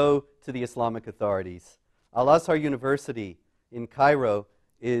 Let's go to the Islamic authorities. Al-Azhar University in Cairo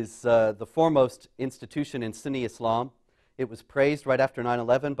is the foremost institution in Sunni Islam. It was praised right after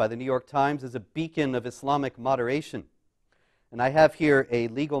 9/11 by the New York Times as a beacon of Islamic moderation. And I have here a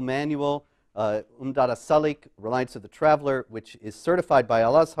legal manual, Umdat as-Salik, Reliance of the Traveler, which is certified by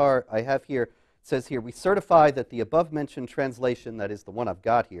Al-Azhar. I have here, it says here, we certify that the above-mentioned translation, that is the one I've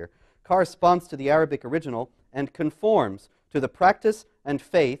got here, corresponds to the Arabic original and conforms to the practice and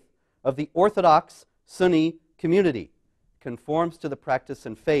faith of the Orthodox Sunni community. Conforms to the practice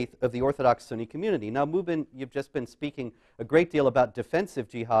and faith of the Orthodox Sunni community. Now, Mubin, you've just been speaking a great deal about defensive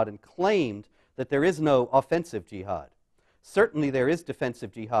jihad and claimed that there is no offensive jihad. Certainly there is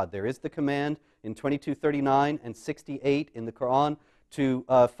defensive jihad. There is the command in 2239 and 68 in the Quran to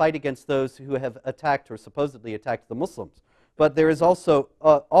fight against those who have attacked or supposedly attacked the Muslims. But there is also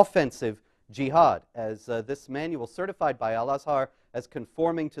offensive jihad, as this manual certified by Al-Azhar as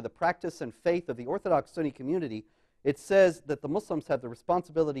conforming to the practice and faith of the Orthodox Sunni community. It says that the Muslims have the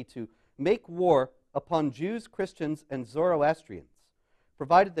responsibility to make war upon Jews, Christians, and Zoroastrians,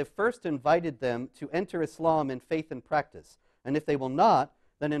 provided they first invited them to enter Islam in faith and practice, and if they will not,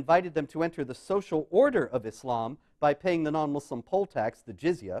 then invited them to enter the social order of Islam by paying the non-Muslim poll tax, the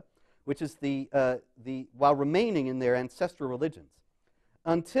jizya, which is while remaining in their ancestral religions,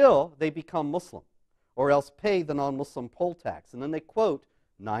 until they become Muslim, or else pay the non-Muslim poll tax. And then they quote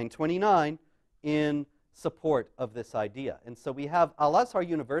 929 in support of this idea. And so we have Al-Azhar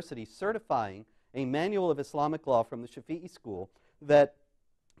University certifying a manual of Islamic law from the Shafi'i school that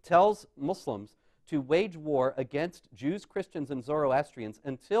tells Muslims to wage war against Jews, Christians, and Zoroastrians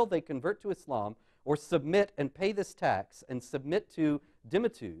until they convert to Islam or submit and pay this tax and submit to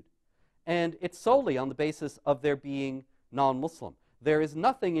dhimitude. And it's solely on the basis of their being non-Muslim. There is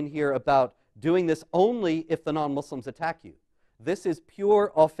nothing in here about doing this only if the non-Muslims attack you. This is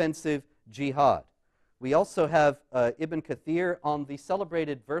pure offensive jihad. We also have Ibn Kathir on the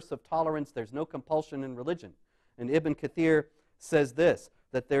celebrated verse of tolerance, there's no compulsion in religion. And Ibn Kathir says this,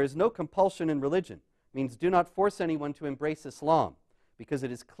 that there is no compulsion in religion, means do not force anyone to embrace Islam, because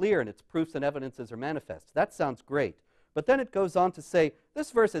it is clear and its proofs and evidences are manifest. That sounds great. But then it goes on to say,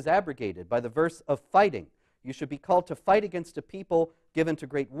 this verse is abrogated by the verse of fighting. You should be called to fight against a people given to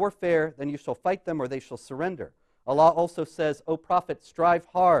great warfare, then you shall fight them or they shall surrender. Allah also says, O Prophet, strive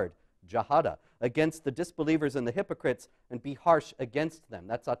hard, jahada, against the disbelievers and the hypocrites, and be harsh against them.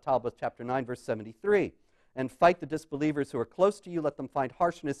 That's At-Tawbah chapter 9, verse 73. And fight the disbelievers who are close to you, let them find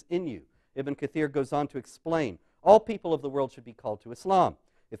harshness in you. Ibn Kathir goes on to explain, all people of the world should be called to Islam.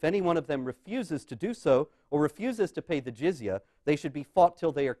 If any one of them refuses to do so, or refuses to pay the jizya, they should be fought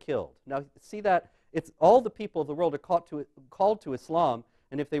till they are killed. Now, see that? It's all the people of the world are called to Islam,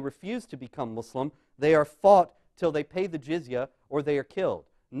 and if they refuse to become Muslim, they are fought till they pay the jizya or they are killed.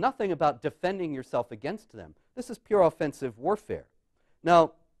 Nothing about defending yourself against them. This is pure offensive warfare.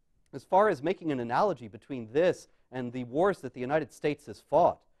 Now, as far as making an analogy between this and the wars that the United States has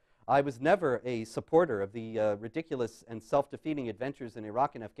fought, I was never a supporter of the ridiculous and self-defeating adventures in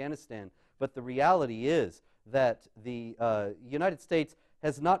Iraq and Afghanistan, but the reality is that the United States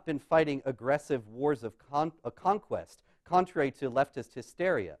has not been fighting aggressive wars of conquest, contrary to leftist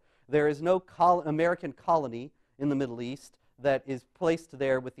hysteria. There is no American colony in the Middle East that is placed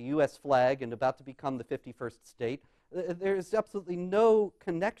there with the U.S. flag and about to become the 51st state. There is absolutely no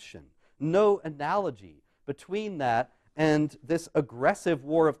connection, no analogy between that and this aggressive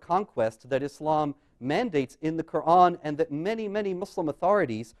war of conquest that Islam mandates in the Quran and that many, many Muslim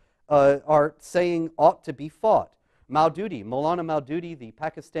authorities are saying ought to be fought. Maududi, Maulana Maududi, the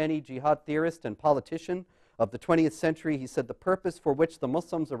Pakistani jihad theorist and politician of the 20th century, he said the purpose for which the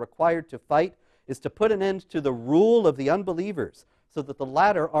Muslims are required to fight is to put an end to the rule of the unbelievers so that the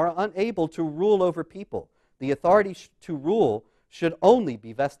latter are unable to rule over people. The authority to rule should only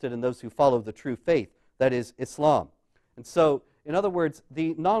be vested in those who follow the true faith, that is, Islam. And so, in other words,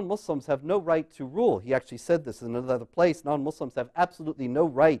 the non-Muslims have no right to rule. He actually said this in another place. Non-Muslims have absolutely no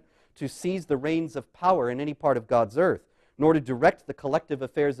right to seize the reins of power in any part of God's earth, nor to direct the collective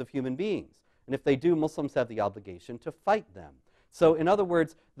affairs of human beings. And if they do, Muslims have the obligation to fight them. So, in other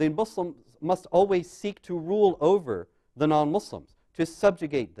words, the Muslims must always seek to rule over the non-Muslims, to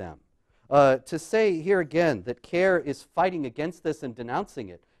subjugate them. To say here again that CARE is fighting against this and denouncing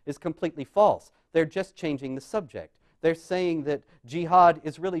it is completely false. They're just changing the subject. They're saying that jihad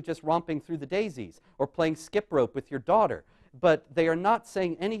is really just romping through the daisies or playing skip rope with your daughter. But they are not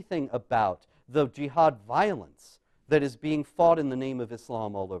saying anything about the jihad violence that is being fought in the name of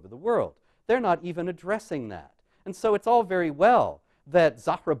Islam all over the world. They're not even addressing that. And so it's all very well that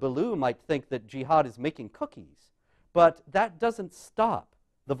Zahra Balloo might think that jihad is making cookies, but that doesn't stop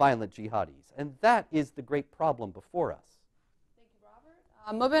the violent jihadis. And that is the great problem before us. Thank you,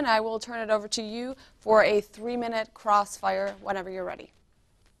 Robert. Mubin, I will turn it over to you for a 3-minute crossfire whenever you're ready.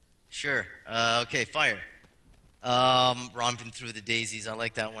 Sure. Okay, fire. Romping through the daisies. I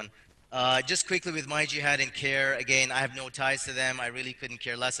like that one. Just quickly with my jihad and CARE, again, I have no ties to them. I really couldn't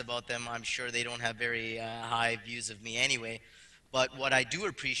care less about them. I'm sure they don't have very high views of me anyway. But what I do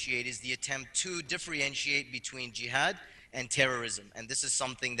appreciate is the attempt to differentiate between jihad and terrorism. And this is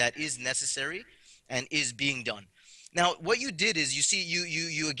something that is necessary and is being done. Now, what you did is, you see,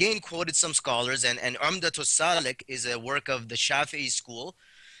 you again quoted some scholars, and Umdatus Salik is a work of the Shafi'i school.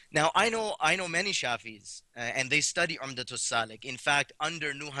 Now, I know many Shafi'is, and they study Umdatus Salik. In fact,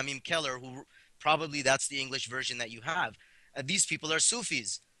 under Nuhamim Keller, who probably that's the English version that you have, these people are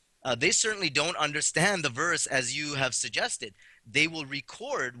Sufis. They certainly don't understand the verse as you have suggested. They will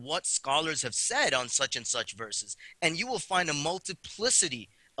record what scholars have said on such and such verses, and you will find a multiplicity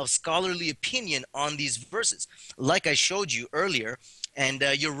of scholarly opinion on these verses, like I showed you earlier. And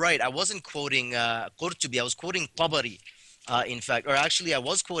you're right, I wasn't quoting Qurtubi, I was quoting Tabari, in fact, or actually I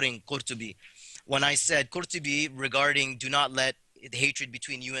was quoting Qurtubi when I said, Qurtubi, regarding do not let hatred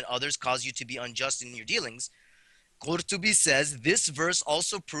between you and others cause you to be unjust in your dealings. Qurtubi says, this verse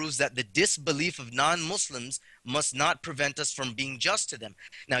also proves that the disbelief of non-Muslims must not prevent us from being just to them.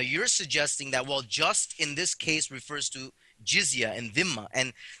 Now, you're suggesting that, well, just in this case refers to jizya and dhimma,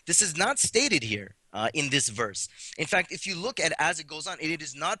 and this is not stated here in this verse. In fact, if you look at as it goes on, it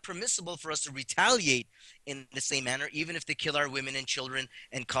is not permissible for us to retaliate in the same manner, even if they kill our women and children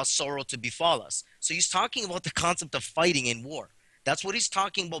and cause sorrow to befall us. So he's talking about the concept of fighting in war. That's what he's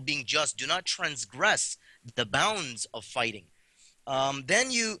talking about, being just. Do not transgress the bounds of fighting. I'm not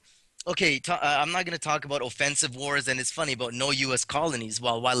going to talk about offensive wars, and it's funny about no U.S. colonies.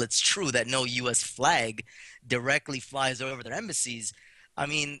 While it's true that no U.S. flag directly flies over their embassies, I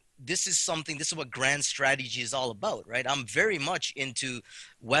mean, this is what grand strategy is all about, right? I'm very much into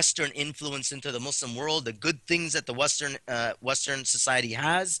Western influence into the Muslim world, the good things that the Western society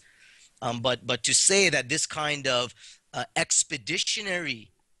has, but to say that this kind of expeditionary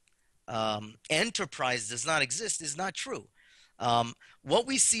enterprise does not exist is not true. What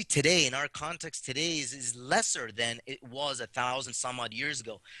we see today in our context today is lesser than it was 1,000 some odd years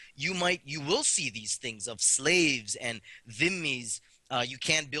ago. You will see these things of slaves and dhimmis. You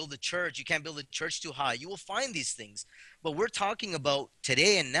can't build a church. You can't build a church too high. You will find these things. But we're talking about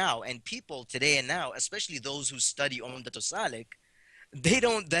today and now, and people today and now, especially those who study Umdatus Salik, they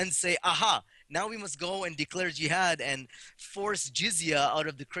don't then say, aha, now we must go and declare jihad and force jizya out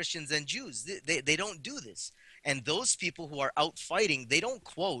of the Christians and Jews. They don't do this. And those people who are out fighting, they don't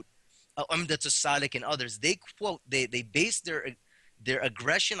quote Umdat Salik and others, they quote, they base their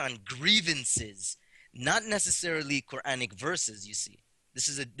aggression on grievances, not necessarily Quranic verses, you see. This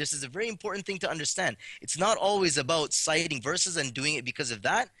is a very important thing to understand. It's not always about citing verses and doing it because of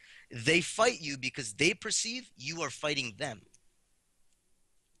that. They fight you because they perceive you are fighting them.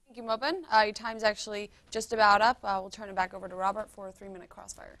 Thank you, Mubin. Your time's actually just about up. We'll turn it back over to Robert for a 3-minute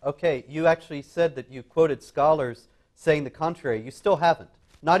crossfire. Okay, you actually said that you quoted scholars saying the contrary. You still haven't.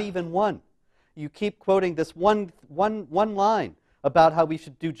 Not even one. You keep quoting this one line about how we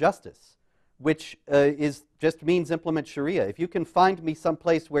should do justice, which just means implement Sharia. If you can find me some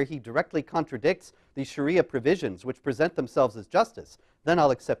place where he directly contradicts the Sharia provisions, which present themselves as justice, then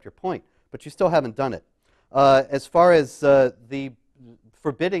I'll accept your point. But you still haven't done it. As far as the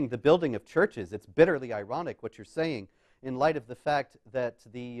forbidding the building of churches, it's bitterly ironic what you're saying in light of the fact that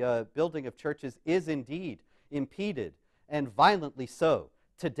the building of churches is indeed impeded, and violently so,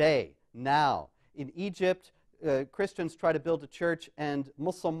 today, now. In Egypt, Christians try to build a church and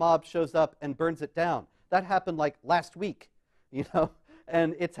Muslim mob shows up and burns it down. That happened like last week, you know,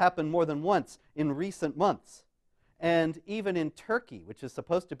 and it's happened more than once in recent months. And even in Turkey, which is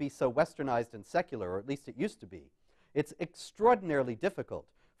supposed to be so westernized and secular, or at least it used to be, it's extraordinarily difficult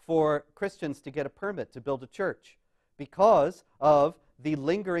for Christians to get a permit to build a church because of the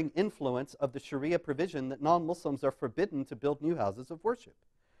lingering influence of the Sharia provision that non-Muslims are forbidden to build new houses of worship.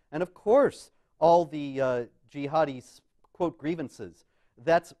 And of course, all the jihadis quote grievances.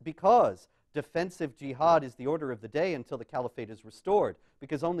 That's because defensive jihad is the order of the day until the caliphate is restored,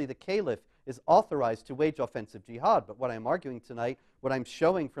 because only the caliph is authorized to wage offensive jihad. But what I'm arguing tonight, what I'm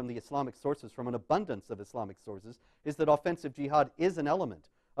showing from the Islamic sources, from an abundance of Islamic sources, is that offensive jihad is an element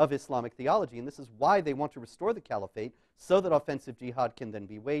of Islamic theology, and this is why they want to restore the caliphate, so that offensive jihad can then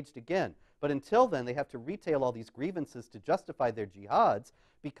be waged again. But until then, they have to retail all these grievances to justify their jihads,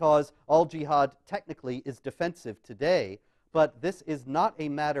 because all jihad technically is defensive today, but this is not a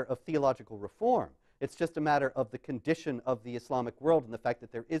matter of theological reform. It's just a matter of the condition of the Islamic world and the fact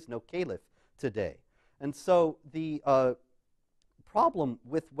that there is no caliph today. And so the problem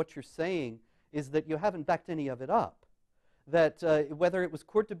with what you're saying is that you haven't backed any of it up. That whether it was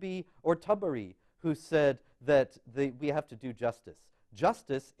Qurtubi or Tabari who said that we have to do justice.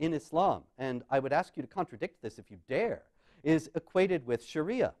 Justice in Islam, and I would ask you to contradict this if you dare, is equated with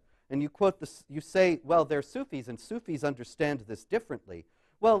Sharia. And you quote this, you say, well, they're Sufis, and Sufis understand this differently.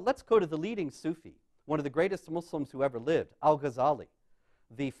 Well, let's go to the leading Sufi, one of the greatest Muslims who ever lived, Al-Ghazali,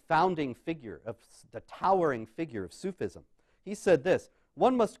 the founding figure, the towering figure of Sufism. He said this: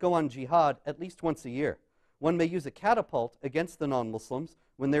 one must go on jihad at least once a year. One may use a catapult against the non-Muslims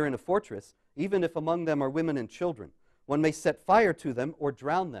when they're in a fortress, even if among them are women and children. One may set fire to them or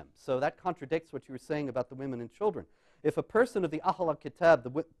drown them. So that contradicts what you were saying about the women and children. If a person of the Ahl al-Kitab,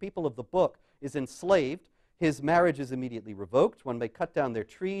 the people of the book, is enslaved, his marriage is immediately revoked. One may cut down their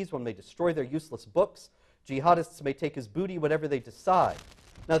trees. One may destroy their useless books. Jihadists may take his booty, whatever they decide.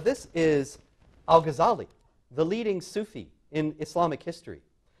 Now this is Al-Ghazali, the leading Sufi in Islamic history.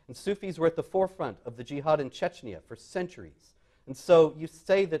 And Sufis were at the forefront of the jihad in Chechnya for centuries. And so you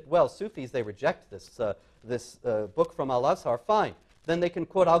say that, well, Sufis, they reject this book from Al-Azhar, fine. Then they can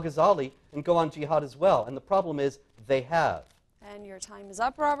quote Al-Ghazali and go on jihad as well. And the problem is they have. And your time is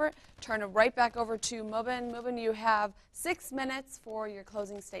up, Robert. Turn it right back over to Mubin. Mubin, you have 6 minutes for your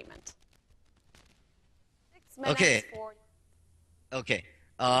closing statement. 6 minutes Okay. for... Okay.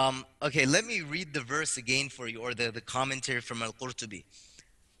 Okay, let me read the verse again for you, or the commentary from Al-Qurtubi.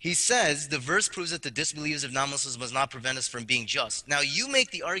 He says, the verse proves that the disbeliefs of non-Muslims must not prevent us from being just. Now, you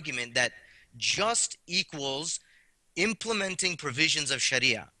make the argument that just equals implementing provisions of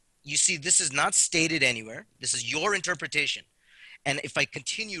Sharia. You see, this is not stated anywhere. This is your interpretation. And if I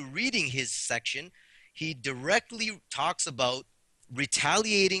continue reading his section, he directly talks about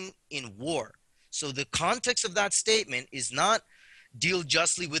retaliating in war. So the context of that statement is not deal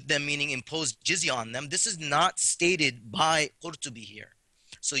justly with them, meaning impose jizya on them. This is not stated by Qurtubi here.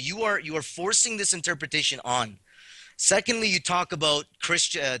 So you are forcing this interpretation on. Secondly, you talk about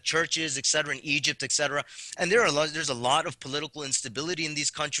Christian churches, etc., in Egypt, etc., and there's a lot of political instability in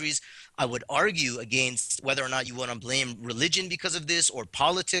these countries. I would argue against whether or not you want to blame religion because of this or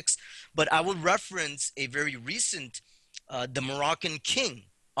politics, but I would reference a very recent, the Moroccan king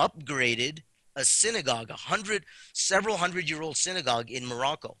upgraded a synagogue, several hundred-year-old synagogue in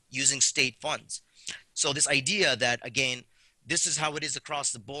Morocco using state funds. So this idea that, again, this is how it is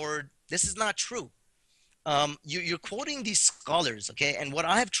across the board, this is not true. You're quoting these scholars, okay? And what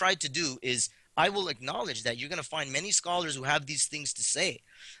I have tried to do is I will acknowledge that you're going to find many scholars who have these things to say.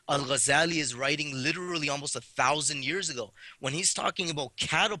 Al-Ghazali is writing literally almost 1,000 years ago when he's talking about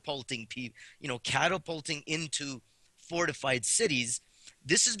catapulting people, catapulting into fortified cities.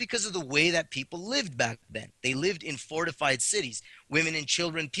 This is because of the way that people lived back then. They lived in fortified cities. Women and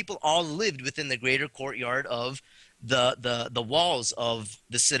children, people all lived within the greater courtyard of the walls of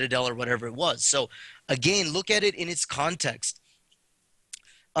the citadel or whatever it was. So again, look at it in its context.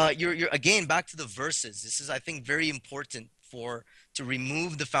 You're again back to the verses. This is, I think, very important to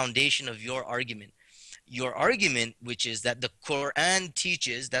remove the foundation of your argument. Your argument, which is that the Quran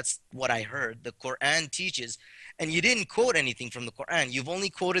teaches, that's what I heard, the Quran teaches, and you didn't quote anything from the Quran. You've only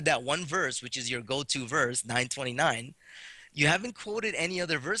quoted that one verse, which is your go-to verse, 929. You haven't quoted any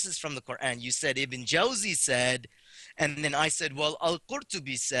other verses from the Quran. You said Ibn Jawzi said, and then I said, well,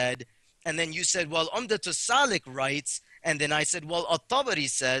 Al-Qurtubi said, and then you said, well, Umdatus Salik writes, and then I said, well, At-Tabari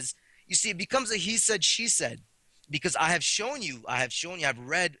says. You see, it becomes a he said, she said, because I've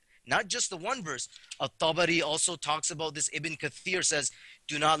read not just the one verse. At-Tabari also talks about this. Ibn Kathir says,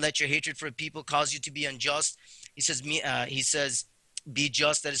 do not let your hatred for people cause you to be unjust. He says, be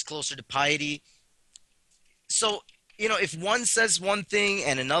just, that is closer to piety. So, if one says one thing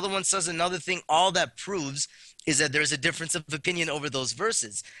and another one says another thing, all that proves is that there's a difference of opinion over those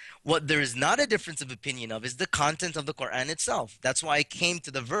verses. What there is not a difference of opinion of is the content of the Quran itself. That's why I came to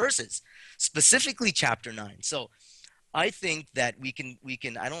the verses, specifically chapter 9. So I think that we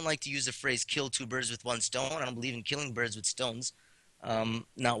can, I don't like to use the phrase kill two birds with one stone. I don't believe in killing birds with stones.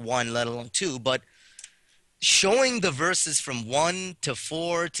 Not one, let alone two, but showing the verses from 1 to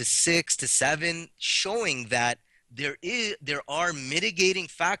 4 to 6 to 7, showing that there are mitigating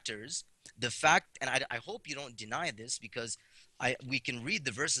factors. The fact, and I hope you don't deny this, because we can read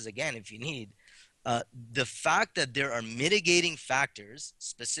the verses again if you need. The fact that there are mitigating factors,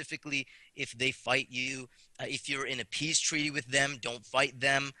 specifically if they fight you, if you're in a peace treaty with them, don't fight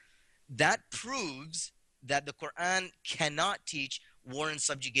them. That proves that the Quran cannot teach war and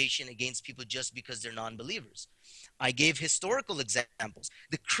subjugation against people just because they're non-believers. I gave historical examples.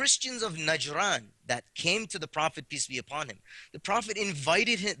 The Christians of Najran that came to the Prophet, peace be upon him, the Prophet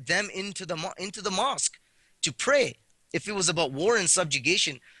invited them into the mosque to pray. If it was about war and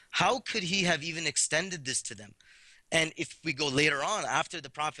subjugation, how could he have even extended this to them? And if we go later on, after the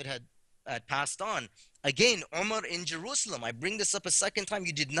Prophet had passed on, again, Umar in Jerusalem, I bring this up a second time,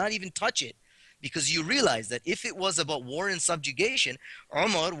 you did not even touch it, because you realize that if it was about war and subjugation,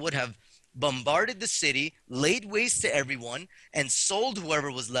 Umar would have bombarded the city, laid waste to everyone, and sold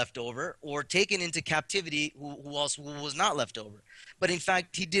whoever was left over, or taken into captivity who was not left over. But in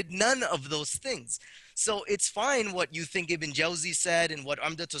fact, he did none of those things. So it's fine what you think Ibn Jawzi said and what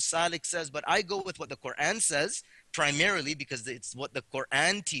Umdatus Salik says, but I go with what the Quran says, primarily because it's what the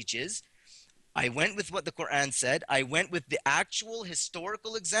Quran teaches. I went with what the Quran said. I went with the actual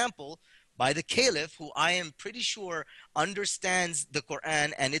historical example by the Caliph, who I am pretty sure understands the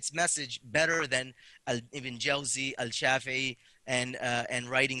Quran and its message better than Ibn Jawzi, Al-Shafi'i, and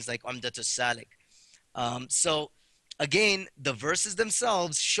writings like Umdatus Salik. So again, the verses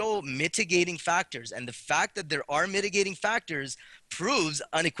themselves show mitigating factors, and the fact that there are mitigating factors proves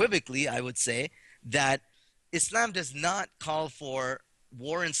unequivocally, I would say, that Islam does not call for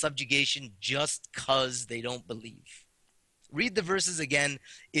war and subjugation just because they don't believe. Read the verses again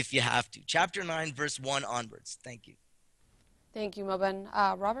if you have to. Chapter 9, verse 1 onwards. Thank you. Thank you, Mubin.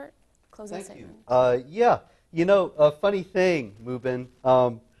 Robert, closing statement. Yeah, a funny thing,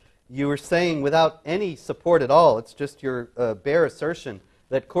 Mubin. You were saying without any support at all, it's just your bare assertion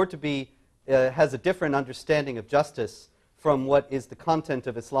that Qurtubi has a different understanding of justice from what is the content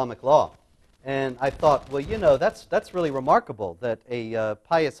of Islamic law. And I thought, well, that's really remarkable that a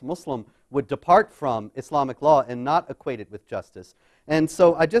pious Muslim would depart from Islamic law and not equate it with justice. And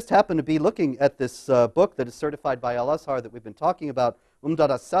so I just happened to be looking at this book that is certified by Al-Azhar that we've been talking about,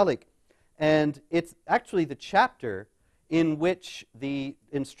 Umdatus Salik, and it's actually the chapter in which the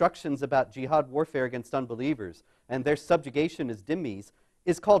instructions about jihad warfare against unbelievers and their subjugation as dhimmis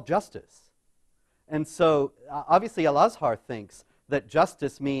is called justice. And so obviously Al-Azhar thinks that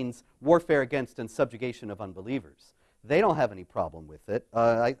justice means warfare against and subjugation of unbelievers. They don't have any problem with it.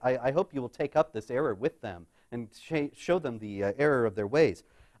 I hope you will take up this error with them and show them the error of their ways.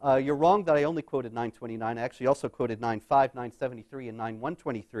 You're wrong that I only quoted 929. I actually also quoted 9.5, 973, and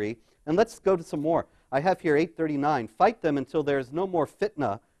 9.123. And let's go to some more. I have here 839. Fight them until there is no more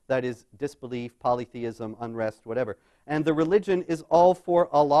fitna, that is disbelief, polytheism, unrest, whatever. And the religion is all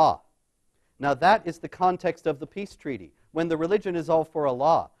for Allah. Now that is the context of the peace treaty. When the religion is all for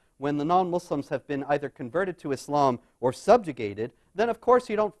Allah, when the non-Muslims have been either converted to Islam or subjugated, then of course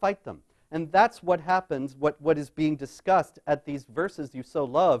you don't fight them. And that's what happens, what is being discussed at these verses you so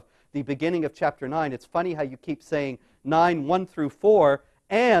love, the beginning of chapter 9. It's funny how you keep saying 9, 1 through 4,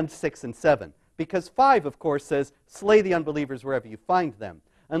 and 6 and 7. Because 5, of course, says, slay the unbelievers wherever you find them,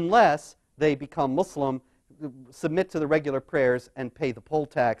 unless they become Muslim, submit to the regular prayers, and pay the poll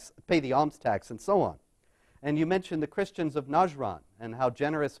tax, pay the alms tax, and so on. And you mentioned the Christians of Najran and how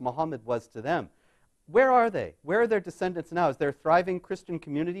generous Muhammad was to them. Where are they? Where are their descendants now? Is there a thriving Christian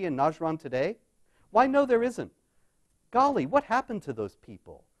community in Najran today? Why, no, there isn't. Golly, what happened to those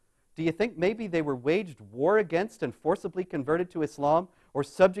people? Do you think maybe they were waged war against and forcibly converted to Islam, or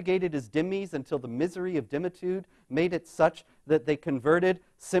subjugated as dhimmis until the misery of dhimmitude made it such that they converted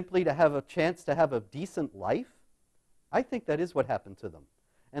simply to have a chance to have a decent life? I think that is what happened to them.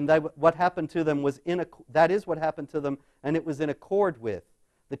 And what happened to them was that is what happened to them, and it was in accord with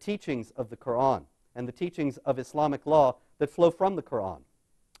the teachings of the Quran and the teachings of Islamic law that flow from the Quran.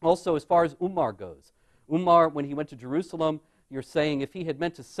 Also, as far as Umar goes, Umar, when he went to Jerusalem, you're saying if he had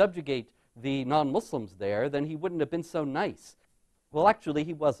meant to subjugate the non-Muslims there, then he wouldn't have been so nice. Well, actually,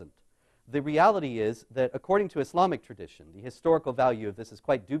 he wasn't. The reality is that according to Islamic tradition, the historical value of this is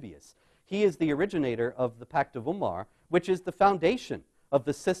quite dubious. He is the originator of the Pact of Umar, which is the foundation of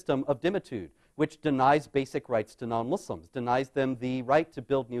the system of dhimmitude, which denies basic rights to non-Muslims, denies them the right to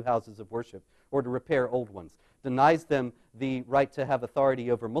build new houses of worship or to repair old ones, denies them the right to have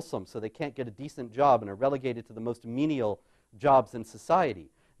authority over Muslims so they can't get a decent job and are relegated to the most menial jobs in society.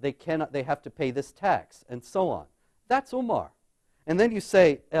 They have to pay this tax, and so on. That's Umar. And then you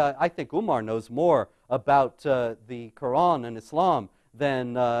say, I think Umar knows more about the Quran and Islam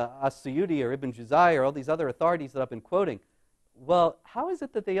than As-Suyuti or Ibn Juzai or all these other authorities that I've been quoting. Well, how is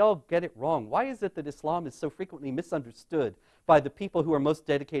it that they all get it wrong? Why is it that Islam is so frequently misunderstood by the people who are most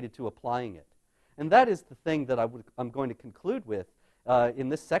dedicated to applying it? And that is the thing that I'm going to conclude with in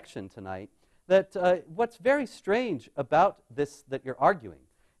this section tonight, that what's very strange about this that you're arguing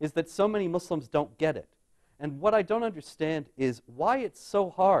is that so many Muslims don't get it. And what I don't understand is why it's so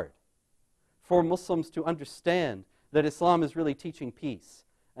hard for Muslims to understand that Islam is really teaching peace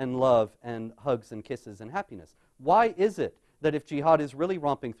and love and hugs and kisses and happiness. Why is it that if jihad is really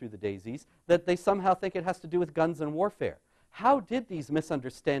romping through the daisies, that they somehow think it has to do with guns and warfare? How did these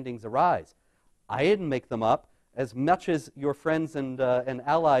misunderstandings arise? I didn't make them up, as much as your friends and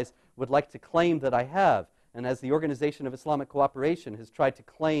allies would like to claim that I have, and as the Organization of Islamic Cooperation has tried to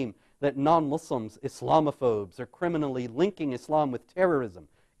claim that non-Muslims, Islamophobes, are criminally linking Islam with terrorism.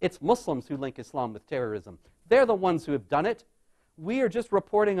 It's Muslims who link Islam with terrorism. They're the ones who have done it. We are just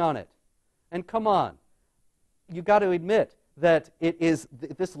reporting on it. And come on, you've got to admit that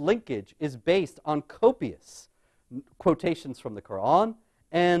this linkage is based on copious quotations from the Quran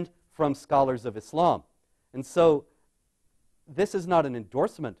and from scholars of Islam. And so this is not an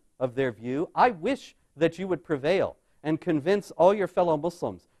endorsement of their view. I wish that you would prevail and convince all your fellow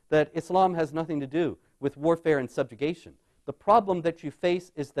Muslims that Islam has nothing to do with warfare and subjugation. The problem that you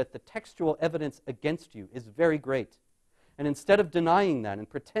face is that the textual evidence against you is very great. And instead of denying that and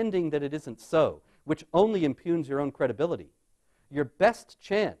pretending that it isn't so, which only impugns your own credibility, your best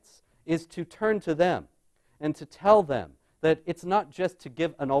chance is to turn to them and to tell them that it's not just to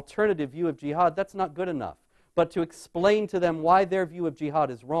give an alternative view of jihad, that's not good enough, but to explain to them why their view of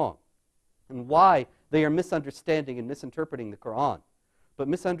jihad is wrong and why they are misunderstanding and misinterpreting the Quran. But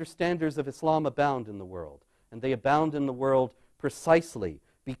misunderstanders of Islam abound in the world, and they abound in the world precisely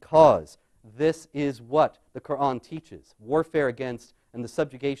because this is what the Quran teaches, warfare against and the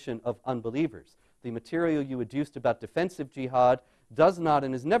subjugation of unbelievers. The material you adduced about defensive jihad does not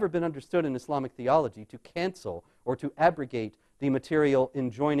and has never been understood in Islamic theology to cancel or to abrogate the material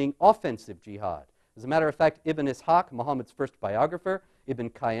enjoining offensive jihad. As a matter of fact, Ibn Ishaq, Muhammad's first biographer, Ibn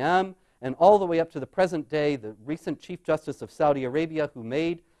Qayyim, and all the way up to the present day, the recent Chief Justice of Saudi Arabia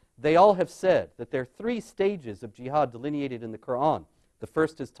they all have said that there are 3 stages of jihad delineated in the Quran. The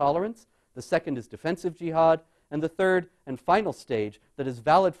first is tolerance, the second is defensive jihad, and the third and final stage that is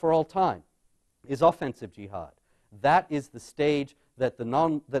valid for all time is offensive jihad. That is the stage that the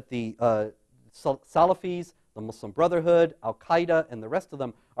Salafis, the Muslim Brotherhood, Al-Qaeda, and the rest of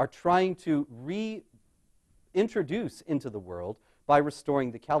them are trying to reintroduce into the world by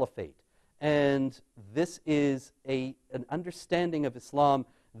restoring the caliphate. And this is an understanding of Islam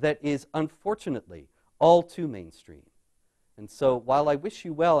that is unfortunately all too mainstream. And so while I wish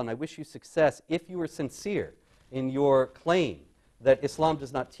you well and I wish you success, if you are sincere in your claim that Islam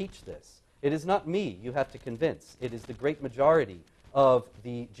does not teach this, it is not me you have to convince. It is the great majority of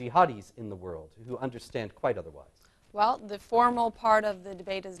the jihadis in the world who understand quite otherwise. Well, the formal part of the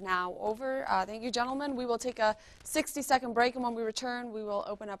debate is now over. Thank you, gentlemen. We will take a 60-second break, and when we return, we will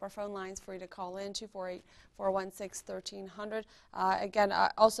open up our phone lines for you to call in, 248-416-1300. Again,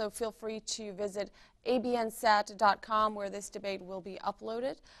 also feel free to visit abnsat.com, where this debate will be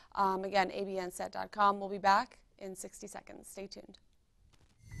uploaded. Again, abnsat.com. We'll be back in 60 seconds. Stay tuned.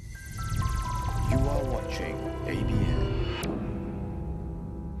 You are watching ABN.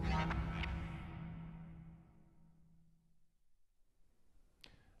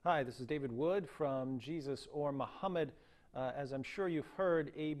 Hi, this is David Wood from Jesus or Muhammad. As I'm sure you've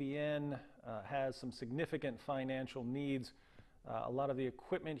heard, ABN has some significant financial needs. A lot of the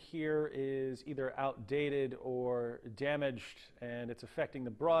equipment here is either outdated or damaged, and it's affecting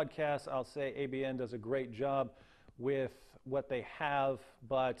the broadcast. I'll say ABN does a great job with what they have,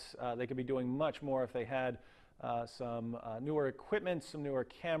 but they could be doing much more if they had some newer equipment, some newer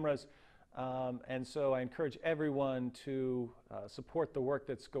cameras. And so I encourage everyone to support the work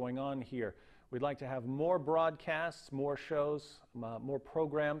that's going on here. We'd like to have more broadcasts, more shows, more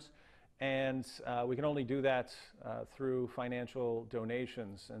programs, and we can only do that through financial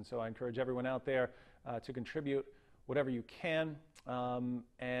donations. And so I encourage everyone out there to contribute whatever you can.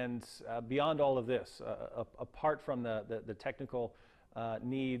 And beyond all of this, apart from the technical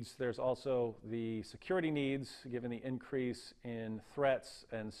needs, there's also the security needs, given the increase in threats.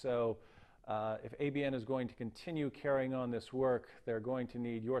 And so if ABN is going to continue carrying on this work, they're going to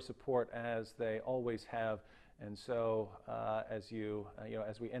need your support, as they always have. And so as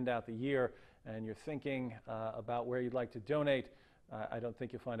as we end out the year and you're thinking about where you'd like to donate, I don't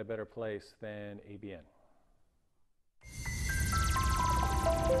think you'll find a better place than ABN.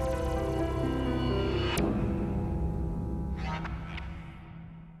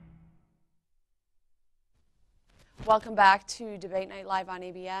 Welcome back to Debate Night Live on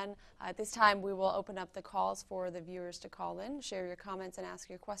ABN. At this time, we will open up the calls for the viewers to call in, share your comments, and ask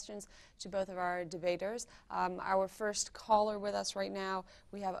your questions to both of our debaters. Our first caller with us right now,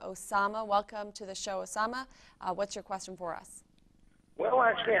 we have Osama. Welcome to the show, Osama. What's your question for us? Well,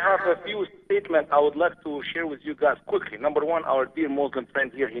 actually, I have a few statements I would like to share with you guys quickly. Number one, our dear Muslim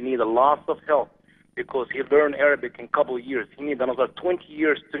friend here, he needs a lot of help because he learned Arabic in a couple of years. He needs another 20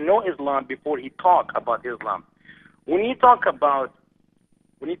 years to know Islam before he talk about Islam. When you talk about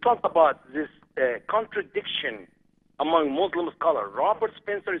this contradiction among Muslim scholars, Robert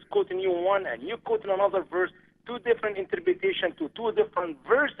Spencer is quoting you one and you quoting another verse, two different interpretations to two different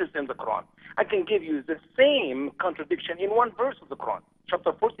verses in the Quran. I can give you the same contradiction in one verse of the Quran,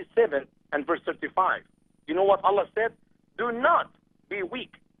 chapter 47 and verse 35. You know what Allah said? Do not be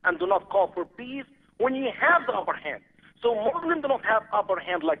weak and do not call for peace when you have the upper hand. So Muslims do not have upper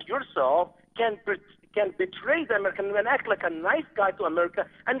hand like yourself, can betray the American and act like a nice guy to America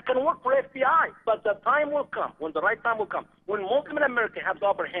and can work for FBI. But the time will come, when the right time will come, when Muslim in America have the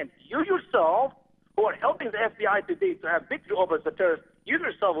upper hand. You yourself, who are helping the FBI today to have victory over the terrorists, you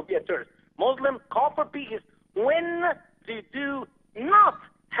yourself will be a terrorist. Muslims call for peace when they do not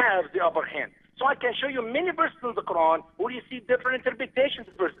have the upper hand. So I can show you many verses in the Quran where you see different interpretations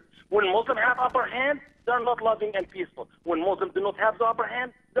of verses. When Muslims have upper hand, they are not loving and peaceful. When Muslims do not have the upper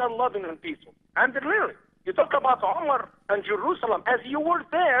hand, they are loving and peaceful. And really, you talk about Omar and Jerusalem, as you were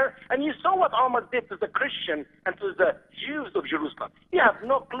there and you saw what Omar did to the Christian and to the Jews of Jerusalem. You have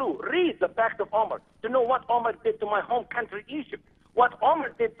no clue. Read the Pact of Omar to know what Omar did to my home country, Egypt. What Omar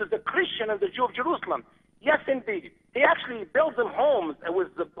did to the Christian and the Jew of Jerusalem. Yes, indeed. He actually built them homes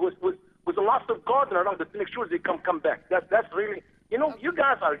with a lot of garden around it to make sure they come back. That's really, you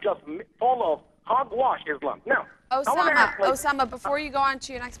guys are just full of hogwash Islam. Now, Osama, before you go on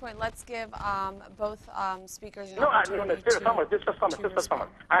to your next point, let's give both speakers an opportunity to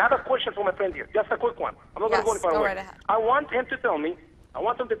I have a question for my friend here. Just a quick one. I'm not going to go any further. Go right ahead. I want him to tell me,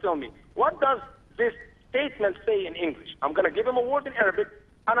 what does this statement say in English? I'm going to give him a word in Arabic,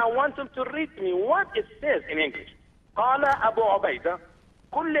 and I want him to read to me what it says in English. قال أبو عبيدة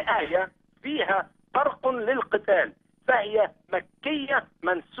كل آية فيها فرق للقتال فهي مكية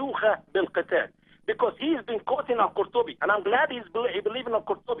منسوخة بالقتال. Because he's been quoting Al-Qurtubi, and I'm glad he believes in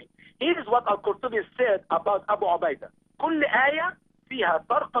Al-Qurtubi. Here is what Al-Qurtubi said about Abu Ubaidah. كل آية فيها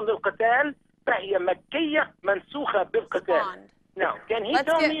فرق للقتال فهي مكية منسوخة بالقتال. Now, can he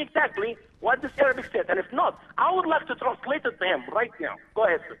tell me exactly what this Arabic said? And if not, I would like to translate it to him right now. Go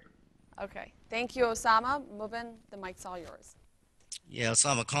ahead, sister. Okay. Thank you, Osama. Mubin, the mic's all yours. Yeah,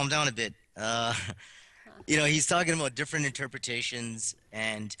 Osama, calm down a bit. He's talking about different interpretations,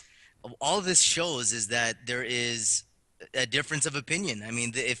 and all this shows is that there is a difference of opinion. I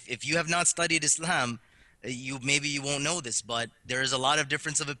mean, if you have not studied Islam, maybe you won't know this, but there is a lot of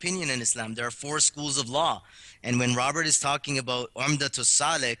difference of opinion in Islam. There are 4 schools of law, and when Robert is talking about Umdatus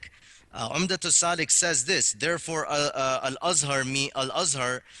Salik, Umdatus Salik says this. Therefore, Al-Azhar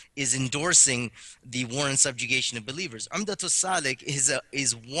is endorsing the war and subjugation of believers. Umdatus Salik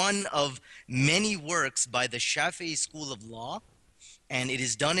is one of many works by the Shafi'i school of law, and it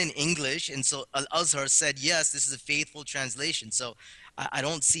is done in English. And so Al-Azhar said, yes, this is a faithful translation. So I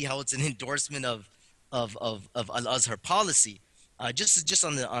don't see how it's an endorsement of Al-Azhar policy. Just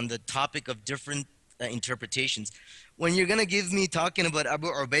on the topic of different interpretations, when you're gonna give me talking about Abu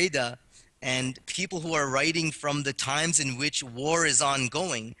Ubaidah and people who are writing from the times in which war is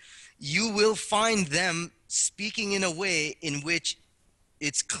ongoing, you will find them speaking in a way in which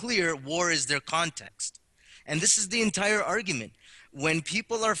it's clear war is their context. And this is the entire argument. When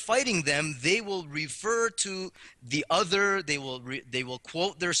people are fighting them, they will refer to the other, they will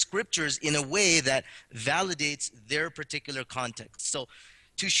quote their scriptures in a way that validates their particular context. So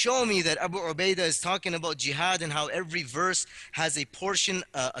to show me that Abu Ubaidah is talking about jihad and how every verse has a portion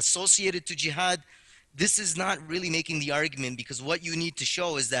associated to jihad, this is not really making the argument, because what you need to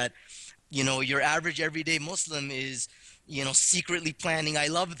show is that, you know, your average everyday Muslim is, you know, secretly planning. I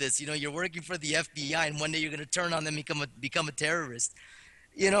love this. You know, you're working for the FBI, and one day you're going to turn on them and become a terrorist.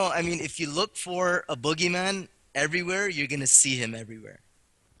 You know, I mean, if you look for a boogeyman everywhere, you're going to see him everywhere.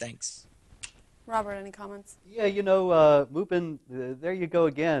 Thanks. Robert, any comments? Yeah, you know, Mubin, there you go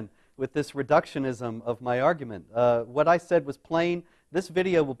again with this reductionism of my argument. What I said was plain. This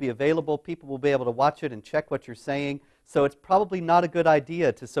video will be available. People will be able to watch it and check what you're saying. So it's probably not a good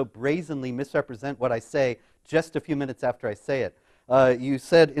idea to so brazenly misrepresent what I say just a few minutes after I say it. You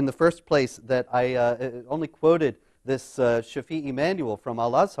said in the first place that I only quoted this Shafi'i manual from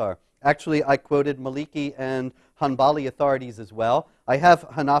Al-Azhar. Actually, I quoted Maliki and Hanbali authorities as well. I have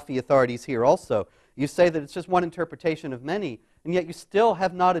Hanafi authorities here also. You say that it's just one interpretation of many, and yet you still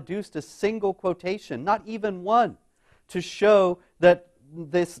have not adduced a single quotation, not even one, to show that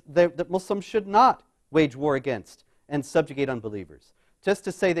that Muslims should not wage war against and subjugate unbelievers. Just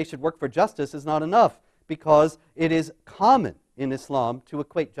to say they should work for justice is not enough, because it is common in Islam to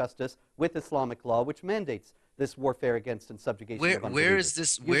equate justice with Islamic law, which mandates this warfare against and subjugation of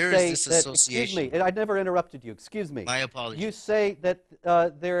unbelievers. Where is this association? Excuse me, I never interrupted you. Excuse me. My apologies. You say that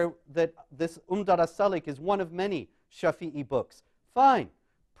that this Umdat as-Salik is one of many Shafi'i books. Fine.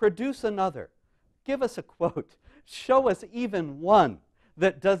 Produce another. Give us a quote. Show us even one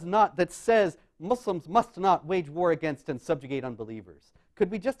that says Muslims must not wage war against and subjugate unbelievers.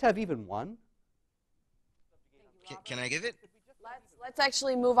 Could we just have even one? Can I give it? Let's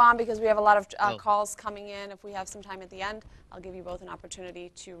actually move on, because we have a lot of calls coming in. If we have some time at the end, I'll give you both an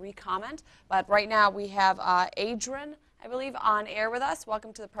opportunity to re-comment. But right now we have Adrian, I believe, on air with us.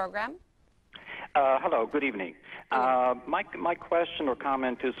 Welcome to the program. Hello, good evening. My question or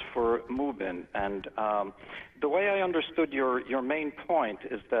comment is for Mubin, and the way I understood your main point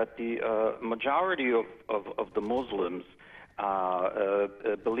is that the majority of the Muslims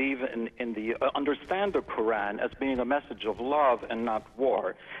believe understand the Quran as being a message of love and not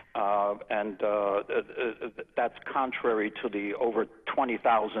war, and that's contrary to the over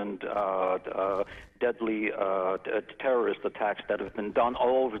 20,000 deadly terrorist attacks that have been done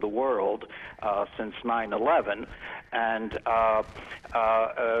all over the world since 9/11, and a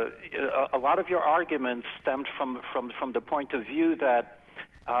lot of your arguments stemmed from the point of view that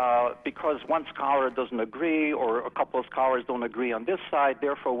because one scholar doesn't agree, or a couple of scholars don't agree on this side,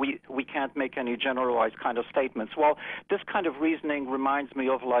 therefore we can't make any generalized kind of statements. Well, this kind of reasoning reminds me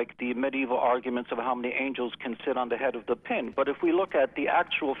of like the medieval arguments of how many angels can sit on the head of the pin. But if we look at the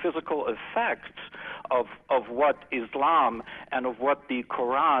actual physical effects of what Islam and of what the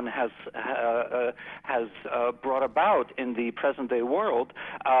Quran has brought about in the present-day world,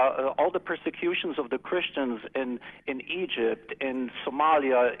 all the persecutions of the Christians in Egypt, in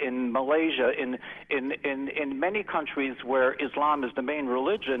Somalia, in Malaysia, in many countries where Islam is the main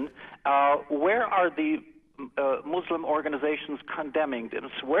religion, where are the Muslim organizations condemning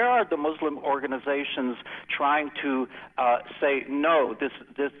this? Where are the Muslim organizations trying to say no?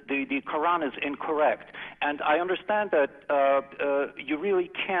 The Quran is incorrect, and I understand that you really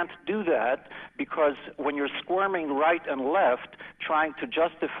can't do that, because when you're squirming right and left, trying to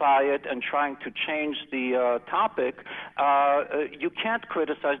justify it and trying to change the topic, you can't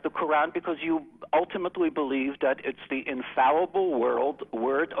criticize the Quran, because you ultimately believe that it's the infallible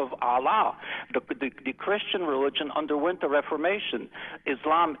word of Allah. The Christians Christian religion underwent a reformation.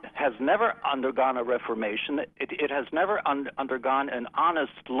 Islam has never undergone a reformation. It has never undergone an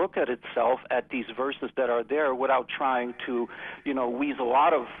honest look at itself, at these verses that are there, without trying to, weasel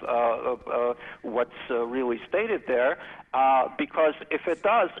out of what's really stated there. Because if it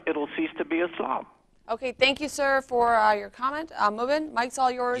does, it'll cease to be Islam. Okay, thank you, sir, for your comment. Mubin, mic's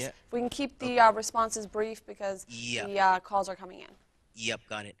all yours. Yeah. If we can keep the responses brief because the calls are coming in. Yep,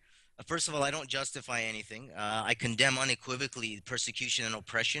 got it. First of all, I don't justify anything. I condemn unequivocally persecution and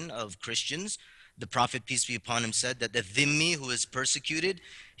oppression of Christians. The Prophet, peace be upon him, said that the dhimmi who is persecuted,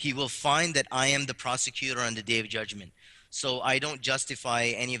 he will find that I am the prosecutor on the day of judgment. So I don't justify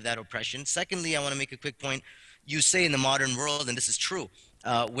any of that oppression. Secondly, I want to make a quick point. You say in the modern world, and this is true,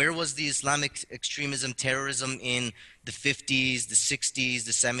 where was the Islamic extremism, terrorism in the 50s, the 60s,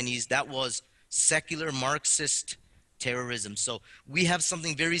 the 70s? That was secular Marxist terrorism. So we have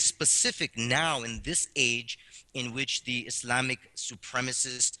something very specific now in this age in which the Islamic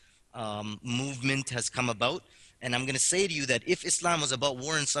supremacist movement has come about. And I'm going to say to you that if Islam was about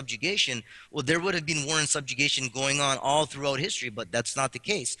war and subjugation, well, there would have been war and subjugation going on all throughout history, but that's not the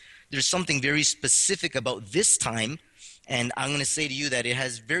case. There's something very specific about this time, and I'm going to say to you that it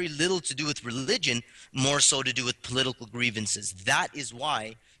has very little to do with religion, more so to do with political grievances. That is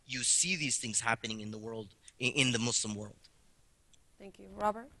why you see these things happening in the world, in the Muslim world. Thank you.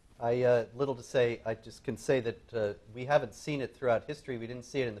 Robert? Little to say. I just can say that we haven't seen it throughout history. We didn't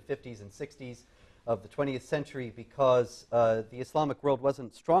see it in the 50s and 60s of the 20th century because the Islamic world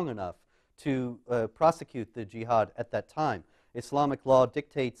wasn't strong enough to prosecute the jihad at that time. Islamic law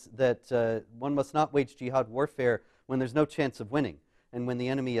dictates that one must not wage jihad warfare when there's no chance of winning and when the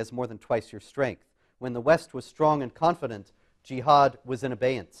enemy has more than twice your strength. When the West was strong and confident, jihad was in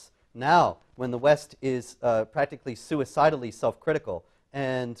abeyance. Now, when the West is practically suicidally self-critical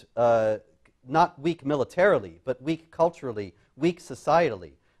and not weak militarily, but weak culturally, weak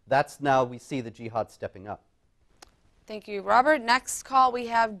societally, that's now we see the jihad stepping up. Thank you, Robert. Next call, we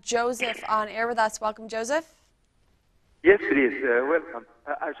have Joseph on air with us. Welcome, Joseph. Yes, please. Welcome.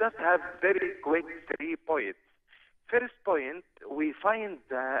 I just have very quick 3 points. First point, we find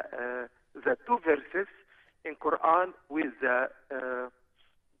the 2 verses in Quran with the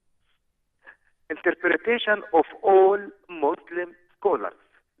interpretation of all Muslim scholars.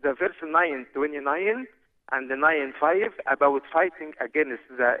 The verse 9:29 and the 9:5 about fighting against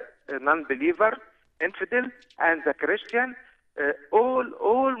the non-believer, infidel, and the Christian.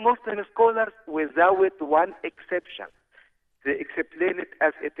 All Muslim scholars, without one exception, they explain it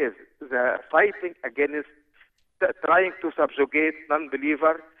as it is: the fighting against, trying to subjugate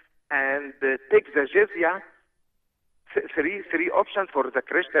non-believer and take the jizya. Three options for the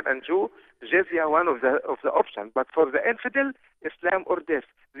Christian and Jew. Jizya, one of the options, but for the infidel, Islam or death.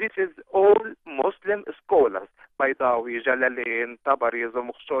 This is all Muslim scholars: Baydawi, Jalalain, Tabari,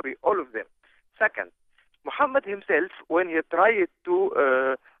 Zamakhshari, all of them. Second, Muhammad himself, when he tried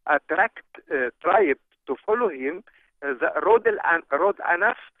to attract tribe to follow him, the Rod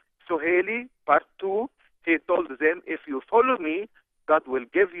Anaf, Suhaili, part 2, he told them, if you follow me, God will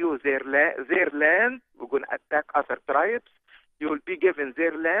give you their land. We're going to attack other tribes. You will be given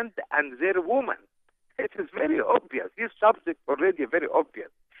their land and their woman. It is very obvious. This subject already very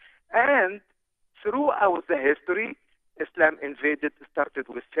obvious. And throughout the history, Islam started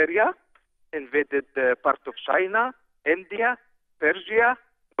with Syria, invaded part of China, India, Persia,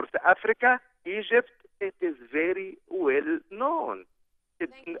 North Africa, Egypt. It is very well known.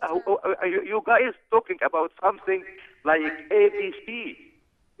 You guys talking about something like ABC.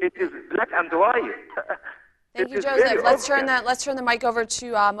 It is black and white. Thank you, Joseph. Let's turn the mic over to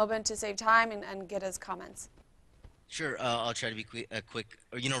Mubin to save time and get his comments. Sure, I'll try to be quick.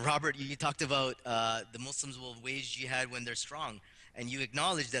 Robert, you talked about the Muslims will wage jihad when they're strong, and you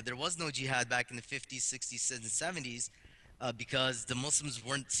acknowledged that there was no jihad back in the 50s, 60s, and 70s because the Muslims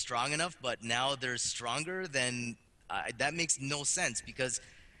weren't strong enough, but now they're stronger. Then that makes no sense because,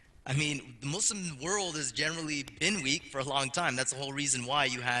 the Muslim world has generally been weak for a long time. That's the whole reason why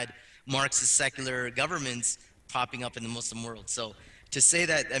you had Marxist secular governments popping up in the Muslim world. So to say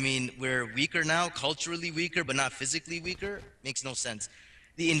that, we're weaker now, culturally weaker, but not physically weaker, makes no sense.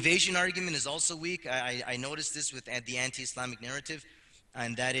 The invasion argument is also weak. I noticed this with the anti-Islamic narrative,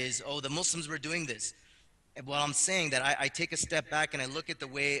 and that is, the Muslims were doing this. Well, I'm saying that I take a step back and I look at the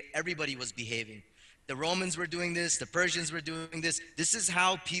way everybody was behaving. The Romans were doing this, the Persians were doing this. This is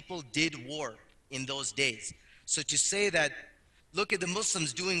how people did war in those days. So to say that, look at the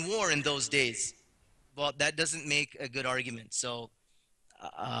Muslims doing war in those days, well, that doesn't make a good argument. So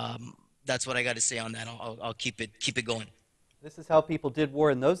that's what I got to say on that. I'll keep it going. This is how people did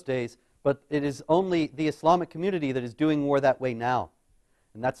war in those days, But it is only the Islamic community that is doing war that way now.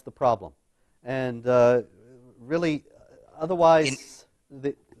 And that's the problem. And really, otherwise,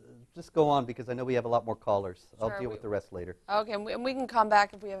 just go on because I know we have a lot more callers. Sure, I'll deal with the rest later. Okay, and we can come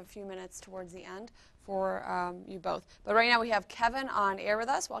back if we have a few minutes towards the end for you both. But right now we have Kevin on air with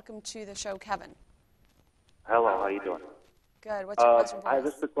us. Welcome to the show, Kevin. Hello, how you doing? Good. What's your question for us?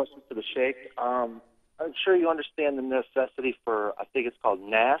 This is a question for the Sheikh. I'm sure you understand the necessity for, I think it's called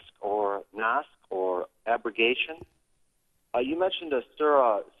nask or abrogation. You mentioned a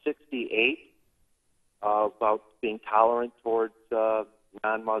Surah 68 about being tolerant towards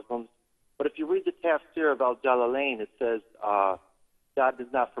non-Muslims. But if you read the tafsir of Al-Jalalain, it says, God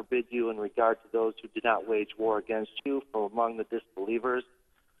does not forbid you in regard to those who did not wage war against you from among the disbelievers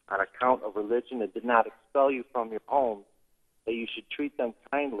on account of religion and did not expel you from your home, that you should treat them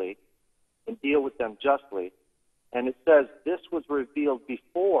kindly and deal with them justly. And it says this was revealed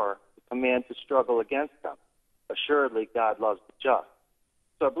before the command to struggle against them. Assuredly, God loves the just.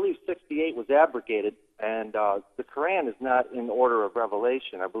 So I believe 68 was abrogated, and the Quran is not in order of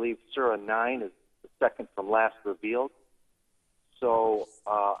revelation. I believe Surah 9 is the second from last revealed. So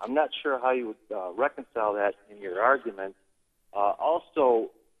I'm not sure how you would reconcile that in your argument.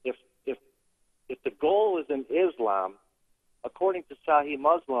 Also, if the goal is in Islam, according to Sahih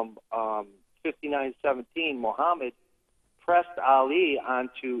Muslim 59:17, Muhammad pressed Ali on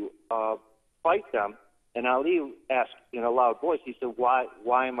to fight them, and Ali asked in a loud voice, he said, why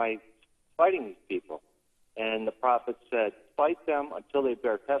am I fighting these people? And the Prophet said, fight them until they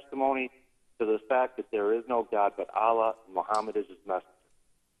bear testimony to the fact that there is no God but Allah, and Muhammad is his messenger.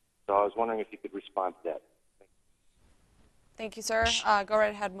 So I was wondering if you could respond to that. Thank you, sir. Go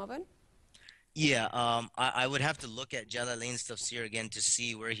right ahead, Mubin. Yeah, I would have to look at Jalalain's tafsir again to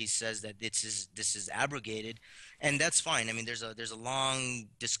see where he says that this is abrogated, and that's fine. I mean, there's a long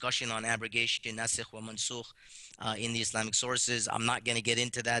discussion on abrogation, nasikh wa mansukh, in the Islamic sources. I'm not going to get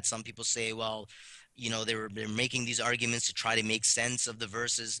into that. Some people say, well, you know, they're making these arguments to try to make sense of the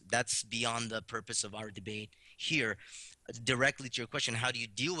verses. That's beyond the purpose of our debate here. Directly to your question, how do you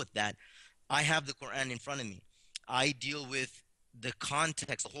deal with that? I have the Quran in front of me. I deal with the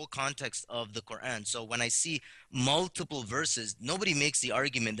context, the whole context of the Quran. So when I see multiple verses, nobody makes the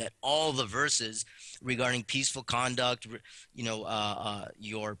argument that all the verses regarding peaceful conduct, you know,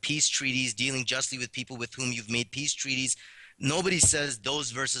 your peace treaties, dealing justly with people with whom you've made peace treaties, nobody says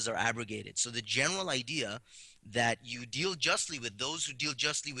those verses are abrogated. So the general idea that you deal justly with those who deal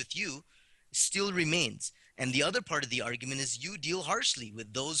justly with you still remains. And the other part of the argument is you deal harshly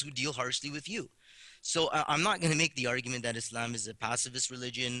with those who deal harshly with you. So I'm not going to make the argument that Islam is a pacifist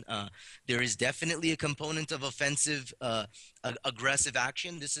religion. There is definitely a component of offensive, aggressive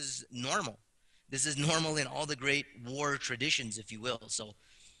action. This is normal. This is normal in all the great war traditions, if you will. So,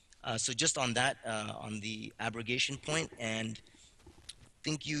 so just on that, on the abrogation point, and I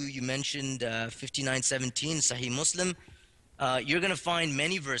think you mentioned 59:17, Sahih Muslim. You're going to find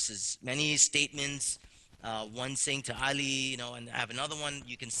many verses, many statements. One saying to Ali, you know, and I have another one.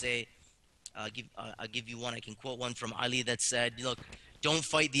 You can say. I'll give you one. I can quote one from Ali that said, look, don't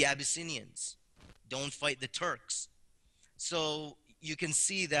fight the Abyssinians. Don't fight the Turks. So you can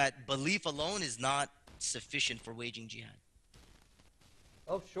see that belief alone is not sufficient for waging jihad.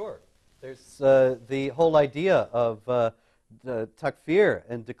 Oh, sure. There's the whole idea of the takfir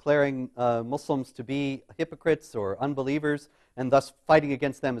and declaring Muslims to be hypocrites or unbelievers and thus fighting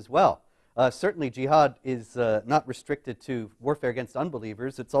against them as well. Certainly, jihad is not restricted to warfare against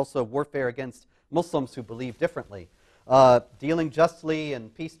unbelievers. It's also warfare against Muslims who believe differently. Dealing justly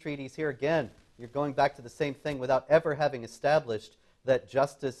and peace treaties, here again, you're going back to the same thing without ever having established that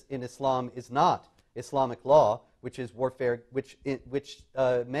justice in Islam is not Islamic law, which is warfare, which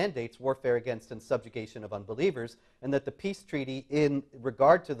mandates warfare against and subjugation of unbelievers, and that the peace treaty in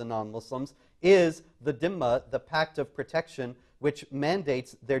regard to the non-Muslims is the dhimma, the pact of protection, which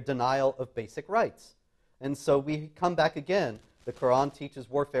mandates their denial of basic rights. And so we come back again. The Quran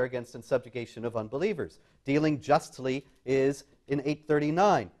teaches warfare against and subjugation of unbelievers. Dealing justly is in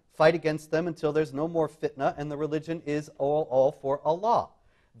 839. Fight against them until there's no more fitna and the religion is all for Allah.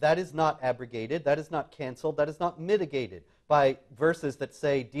 That is not abrogated. That is not canceled. That is not mitigated by verses that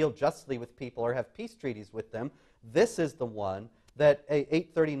say deal justly with people or have peace treaties with them. This is the one that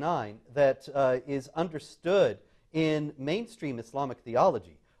 839 that is understood in mainstream Islamic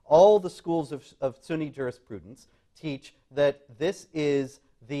theology. All the schools of Sunni jurisprudence teach that this is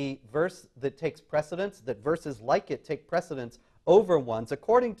the verse that takes precedence, that verses like it take precedence over ones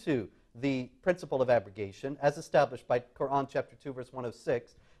according to the principle of abrogation as established by Quran chapter 2 verse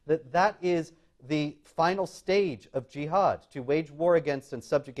 106, that is the final stage of jihad, to wage war against and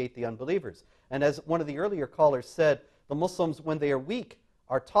subjugate the unbelievers. And as one of the earlier callers said, the Muslims, when they are weak,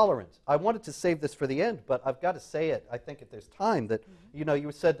 are tolerant. I wanted to save this for the end, but I've got to say it, I think, if there's time, that, you know, you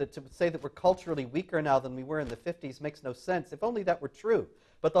said that to say that we're culturally weaker now than we were in the 50s makes no sense. If only that were true.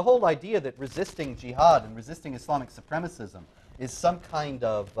 But the whole idea that resisting jihad and resisting Islamic supremacism is some kind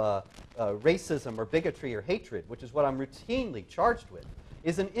of racism or bigotry or hatred, which is what I'm routinely charged with,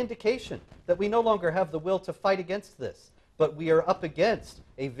 is an indication that we no longer have the will to fight against this, but we are up against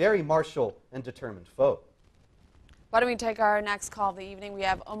a very martial and determined foe. Why don't we take our next call of the evening? We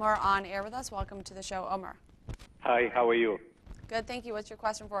have Omar on air with us. Welcome to the show, Omar. Hi, how are you? Good, thank you. What's your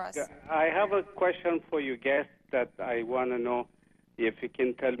question for us? I have a question for you guests that I want to know if you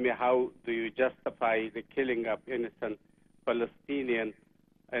can tell me how do you justify the killing of innocent Palestinians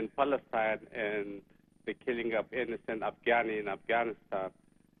in Palestine and the killing of innocent Afghani in Afghanistan?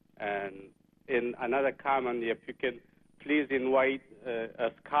 And in another comment, if you can please invite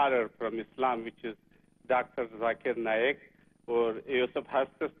a scholar from Islam, which is Dr. Zakir Naik, or Yusuf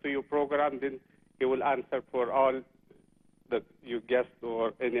Hassis to your program, then he will answer for all you guests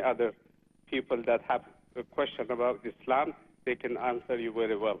or any other people that have a question about Islam. They can answer you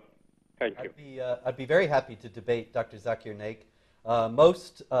very well. Thank you. I'd be very happy to debate Dr. Zakir Naik.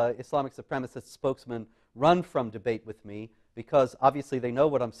 Most Islamic supremacist spokesmen run from debate with me because obviously they know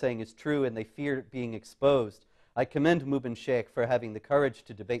what I'm saying is true and they fear being exposed. I commend Mubin Shaikh for having the courage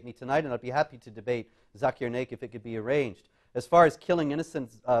to debate me tonight, and I'd be happy to debate Zakir Naik if it could be arranged. As far as killing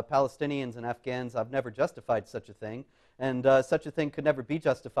innocent Palestinians and Afghans, I've never justified such a thing, and such a thing could never be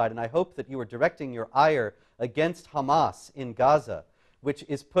justified. And I hope that you are directing your ire against Hamas in Gaza, which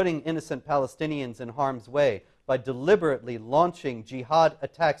is putting innocent Palestinians in harm's way by deliberately launching jihad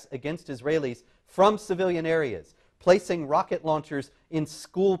attacks against Israelis from civilian areas, placing rocket launchers in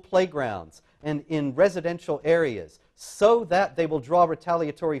school playgrounds and in residential areas so that they will draw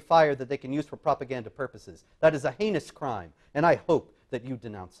retaliatory fire that they can use for propaganda purposes. That is a heinous crime, and I hope that you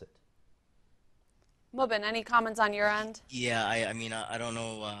denounce it. Mubin, any comments on your end? Yeah, I mean, I don't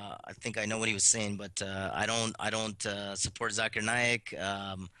know. I think I know what he was saying, but I don't support Zakir Naik.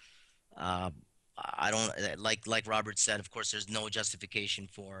 I don't like Robert said. Of course, there's no justification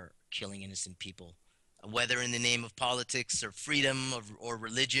for killing innocent people, whether in the name of politics or freedom or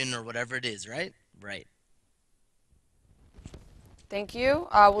religion or whatever it is. Right? Right. Thank you.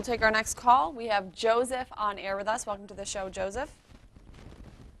 We'll take our next call. We have Joseph on air with us. Welcome to the show, Joseph.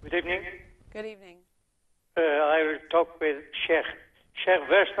 Good evening. Good evening. I will talk with Shaikh. Shaikh,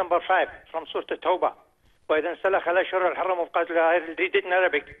 verse number 5 from Surah At-Tawbah. وَإِذَا انْسَلَخَ الْأَشْهُرُ الْحَرَّمُ فَقَاتِلُوهُمْ. I read it in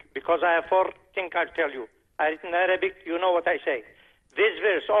Arabic because I have 4 things I'll tell you. I read in Arabic, you know what I say. This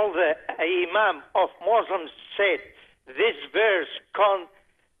verse, all the Imam of Muslims said, this verse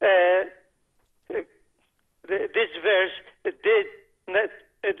did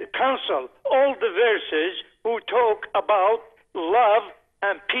cancel all the verses who talk about love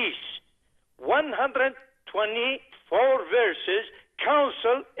and peace. 124 verses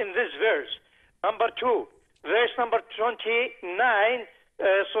counsel in this verse. Number 2, verse number 29,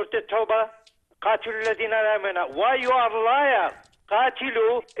 Surah At-Tawbah, قاتلوا الذين آمنوا. Why you are liar?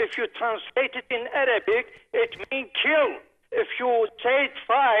 قاتلوا, if you translate it in Arabic, it means kill. If you say it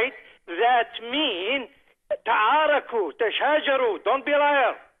fight, that means تعاركوا, تشاجروا. Don't be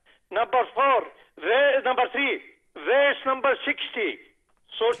liar. Number 3, verse number 60,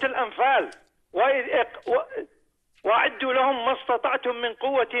 Surah Al-Anfal. وَأَعِدُّوا لَهُمْ مَا اسْتَطَعْتُم مِّن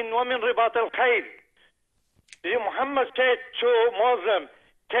قُوَّةٍ وَمِن رِبَاطِ الْخَيْلِ. Muhammad said to Muslims,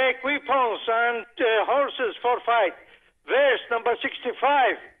 take weapons and horses for fight. Verse number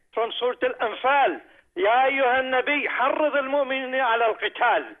 65 from Surah Al-Anfal. يا أيها النبي حرض المؤمنين على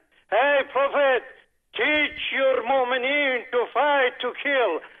القتال. Hey Prophet, teach your mu'mineen to fight, to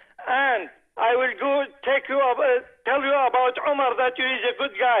kill. And I will tell you about Umar, that he is a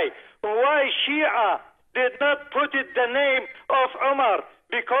good guy. Why Shia did not put it the name of Umar?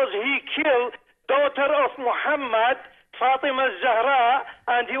 Because he killed daughter of Muhammad, Fatima Zahra,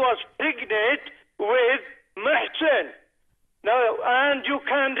 and he was pregnant with Muhsin. Now, and you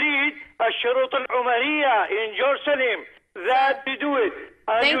can read Ash-Shurut al-Umariyah in Jerusalem that they do it.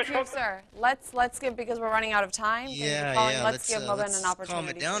 And Thank you, sir. Let's give, because we're running out of time. Let's give Mubin an opportunity. Calm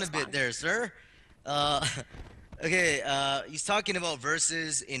it down a bit there, sir. Okay, he's talking about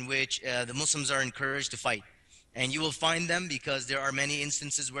verses in which the Muslims are encouraged to fight. And you will find them because there are many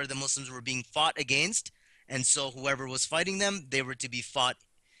instances where the Muslims were being fought against. And so whoever was fighting them, they were to be fought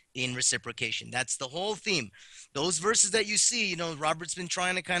in reciprocation. That's the whole theme. Those verses that you see, you know, Robert's been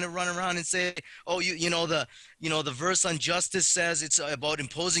trying to kind of run around and say, oh, the verse on justice says it's about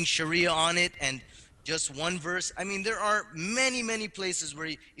imposing Sharia on it, and just one verse. I mean, there are many, many places where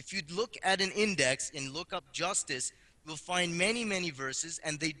if you look at an index and look up justice, you'll find many, many verses,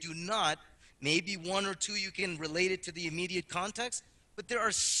 and they do not. Maybe one or two you can relate it to the immediate context, but there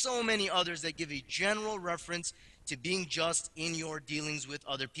are so many others that give a general reference to being just in your dealings with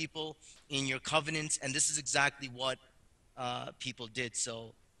other people, in your covenants, and this is exactly what people did.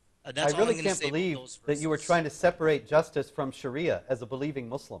 So I that's all really I'm going to can't say about believe those that you were verses. trying to separate justice from Sharia as a believing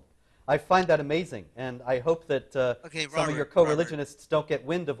Muslim. I find that amazing, and I hope that Okay, some of your Robert, co-religionists don't get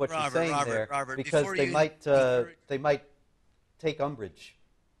wind of what you're saying there, because before they you, might take umbrage.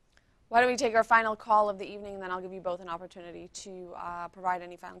 Why don't we take our final call of the evening, and then I'll give you both an opportunity to provide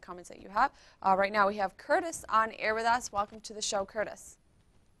any final comments that you have. Right now we have Curtis on air with us. Welcome to the show, Curtis.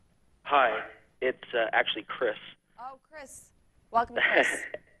 Hi, it's actually Chris. Oh, Chris. Welcome, Chris.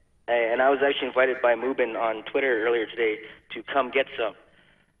 Hey, and I was actually invited by Mubin on Twitter earlier today to come get some.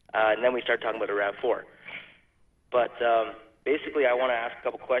 And then we started talking about Iraq 4. But basically, I want to ask a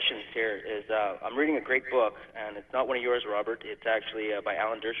couple questions here. I'm reading a great book, and it's not one of yours, Robert. It's actually by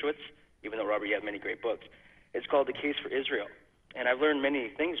Alan Dershowitz, even though, Robert, you have many great books. It's called The Case for Israel. And I've learned many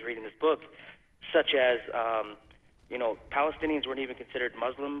things reading this book, such as, Palestinians weren't even considered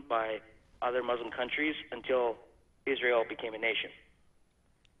Muslim by other Muslim countries until Israel became a nation.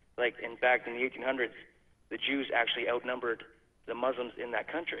 Like, in fact, in the 1800s, the Jews actually outnumbered the Muslims in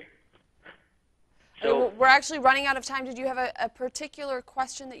that country. So we're actually running out of time. Did you have a particular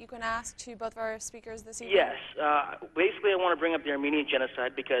question that you can ask to both of our speakers this evening? Yes. Basically, I want to bring up the Armenian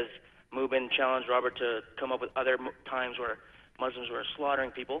genocide because Mubin challenged Robert to come up with other times where Muslims were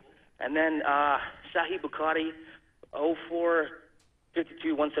slaughtering people. And then Sahih Bukhari,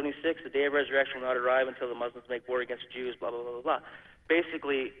 04-52-176, the day of resurrection will not arrive until the Muslims make war against the Jews, blah, blah, blah, blah, blah.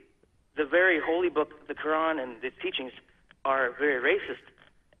 Basically, the very holy book, the Quran, and its teachings are very racist.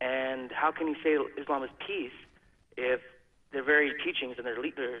 And how can he say Islam is peace if their very teachings and their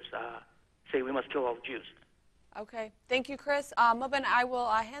leaders say we must kill all the Jews? Okay. Thank you, Chris. Mubin, I will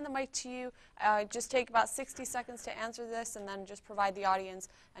hand the mic to you. Just take about 60 seconds to answer this, and then just provide the audience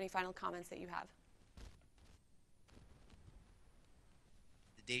any final comments that you have.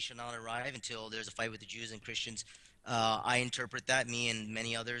 The day shall not arrive until there's a fight with the Jews and Christians. I interpret that, me and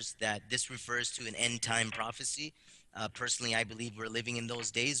many others, that this refers to an end-time prophecy. Personally, I believe we're living in those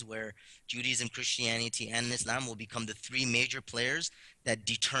days where Judaism, Christianity, and Islam will become the three major players that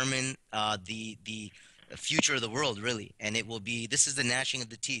determine the future of the world, really. And it will be, this is the gnashing of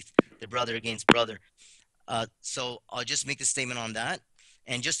the teeth, the brother against brother. So I'll just make the statement on that.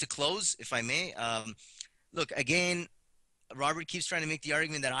 And just to close, if I may, look, again, Robert keeps trying to make the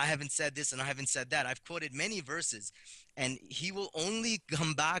argument that I haven't said this and I haven't said that. I've quoted many verses, and he will only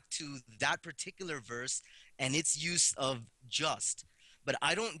come back to that particular verse and its use of just. But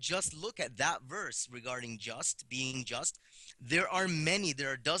I don't just look at that verse regarding just, being just. There are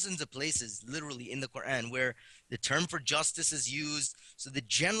dozens of places, literally, in the Quran where the term for justice is used. So the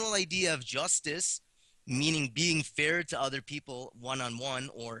general idea of justice, meaning being fair to other people one-on-one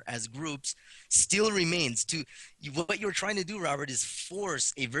or as groups, still remains. What you're trying to do, Robert, is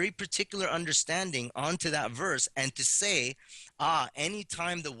force a very particular understanding onto that verse and to say,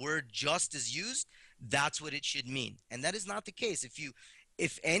 anytime the word just is used, that's what it should mean. And that is not the case.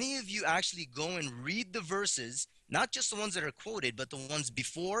 If any of you actually go and read the verses, not just the ones that are quoted, but the ones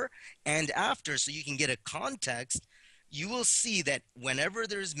before and after, so you can get a context, you will see that whenever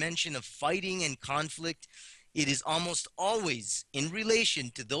there's mention of fighting and conflict, it is almost always in relation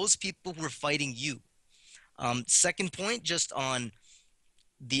to those people who are fighting you. Second point, just on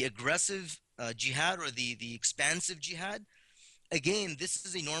the aggressive jihad or the expansive jihad. Again, this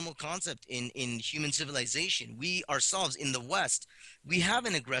is a normal concept in human civilization. We ourselves in the West, we have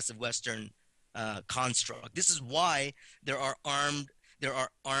an aggressive Western construct. This is why there are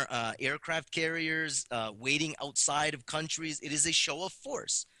aircraft carriers waiting outside of countries. It is a show of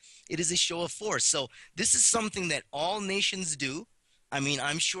force. It is a show of force. So this is something that all nations do. I mean,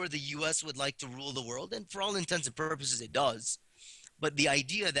 I'm sure the U.S. would like to rule the world, and for all intents and purposes, it does. But the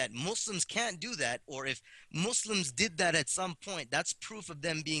idea that Muslims can't do that, or if Muslims did that at some point, that's proof of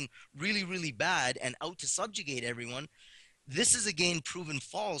them being really, really bad and out to subjugate everyone. This is again proven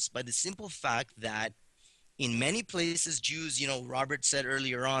false by the simple fact that in many places, Jews, Robert said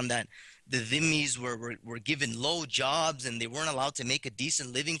earlier on that the dhimmis were given low jobs and they weren't allowed to make a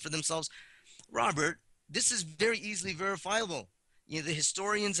decent living for themselves. Robert, this is very easily verifiable. The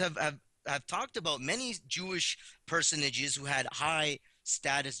historians have talked about many Jewish personages who had high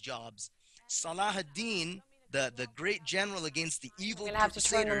status jobs. Salah ad-Din, the great general against the evil We're going to have to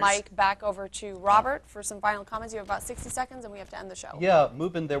turn the crusaders. mic back over to Robert for some final comments. You have about 60 seconds, and we have to end the show. Yeah,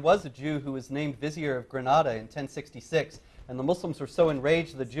 Mubin, there was a Jew who was named Vizier of Granada in 1066, and the Muslims were so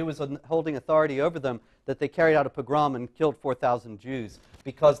enraged the Jew was holding authority over them that they carried out a pogrom and killed 4,000 Jews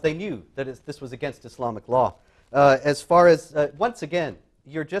because they knew that this was against Islamic law. As far as, once again,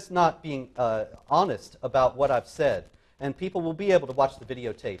 you're just not being honest about what I've said. And people will be able to watch the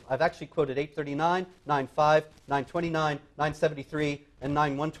videotape. I've actually quoted 839, 95, 929, 973, and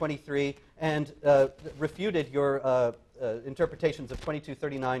 9123, and refuted your interpretations of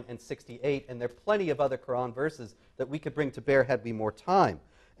 2239 and 68. And there are plenty of other Quran verses that we could bring to bear had we more time.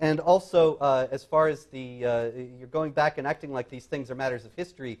 And also, as far as you're going back and acting like these things are matters of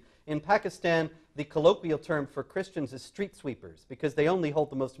history, in Pakistan, the colloquial term for Christians is street sweepers because they only hold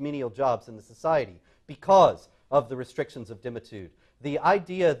the most menial jobs in the society because of the restrictions of dhimmitude. The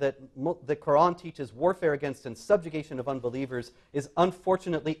idea that the Quran teaches warfare against and subjugation of unbelievers is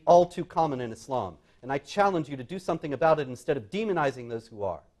unfortunately all too common in Islam. And I challenge you to do something about it instead of demonizing those who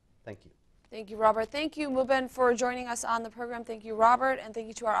are. Thank you. Thank you, Robert. Thank you, Mubin, for joining us on the program. Thank you, Robert, and thank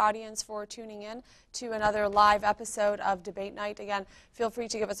you to our audience for tuning in to another live episode of Debate Night. Again, feel free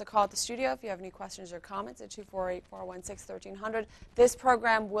to give us a call at the studio if you have any questions or comments at 248-416-1300. This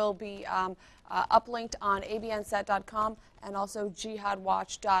program will be uplinked on abnset.com and also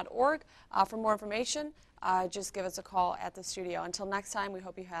jihadwatch.org. For more information, just give us a call at the studio. Until next time, we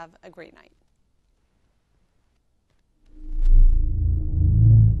hope you have a great night.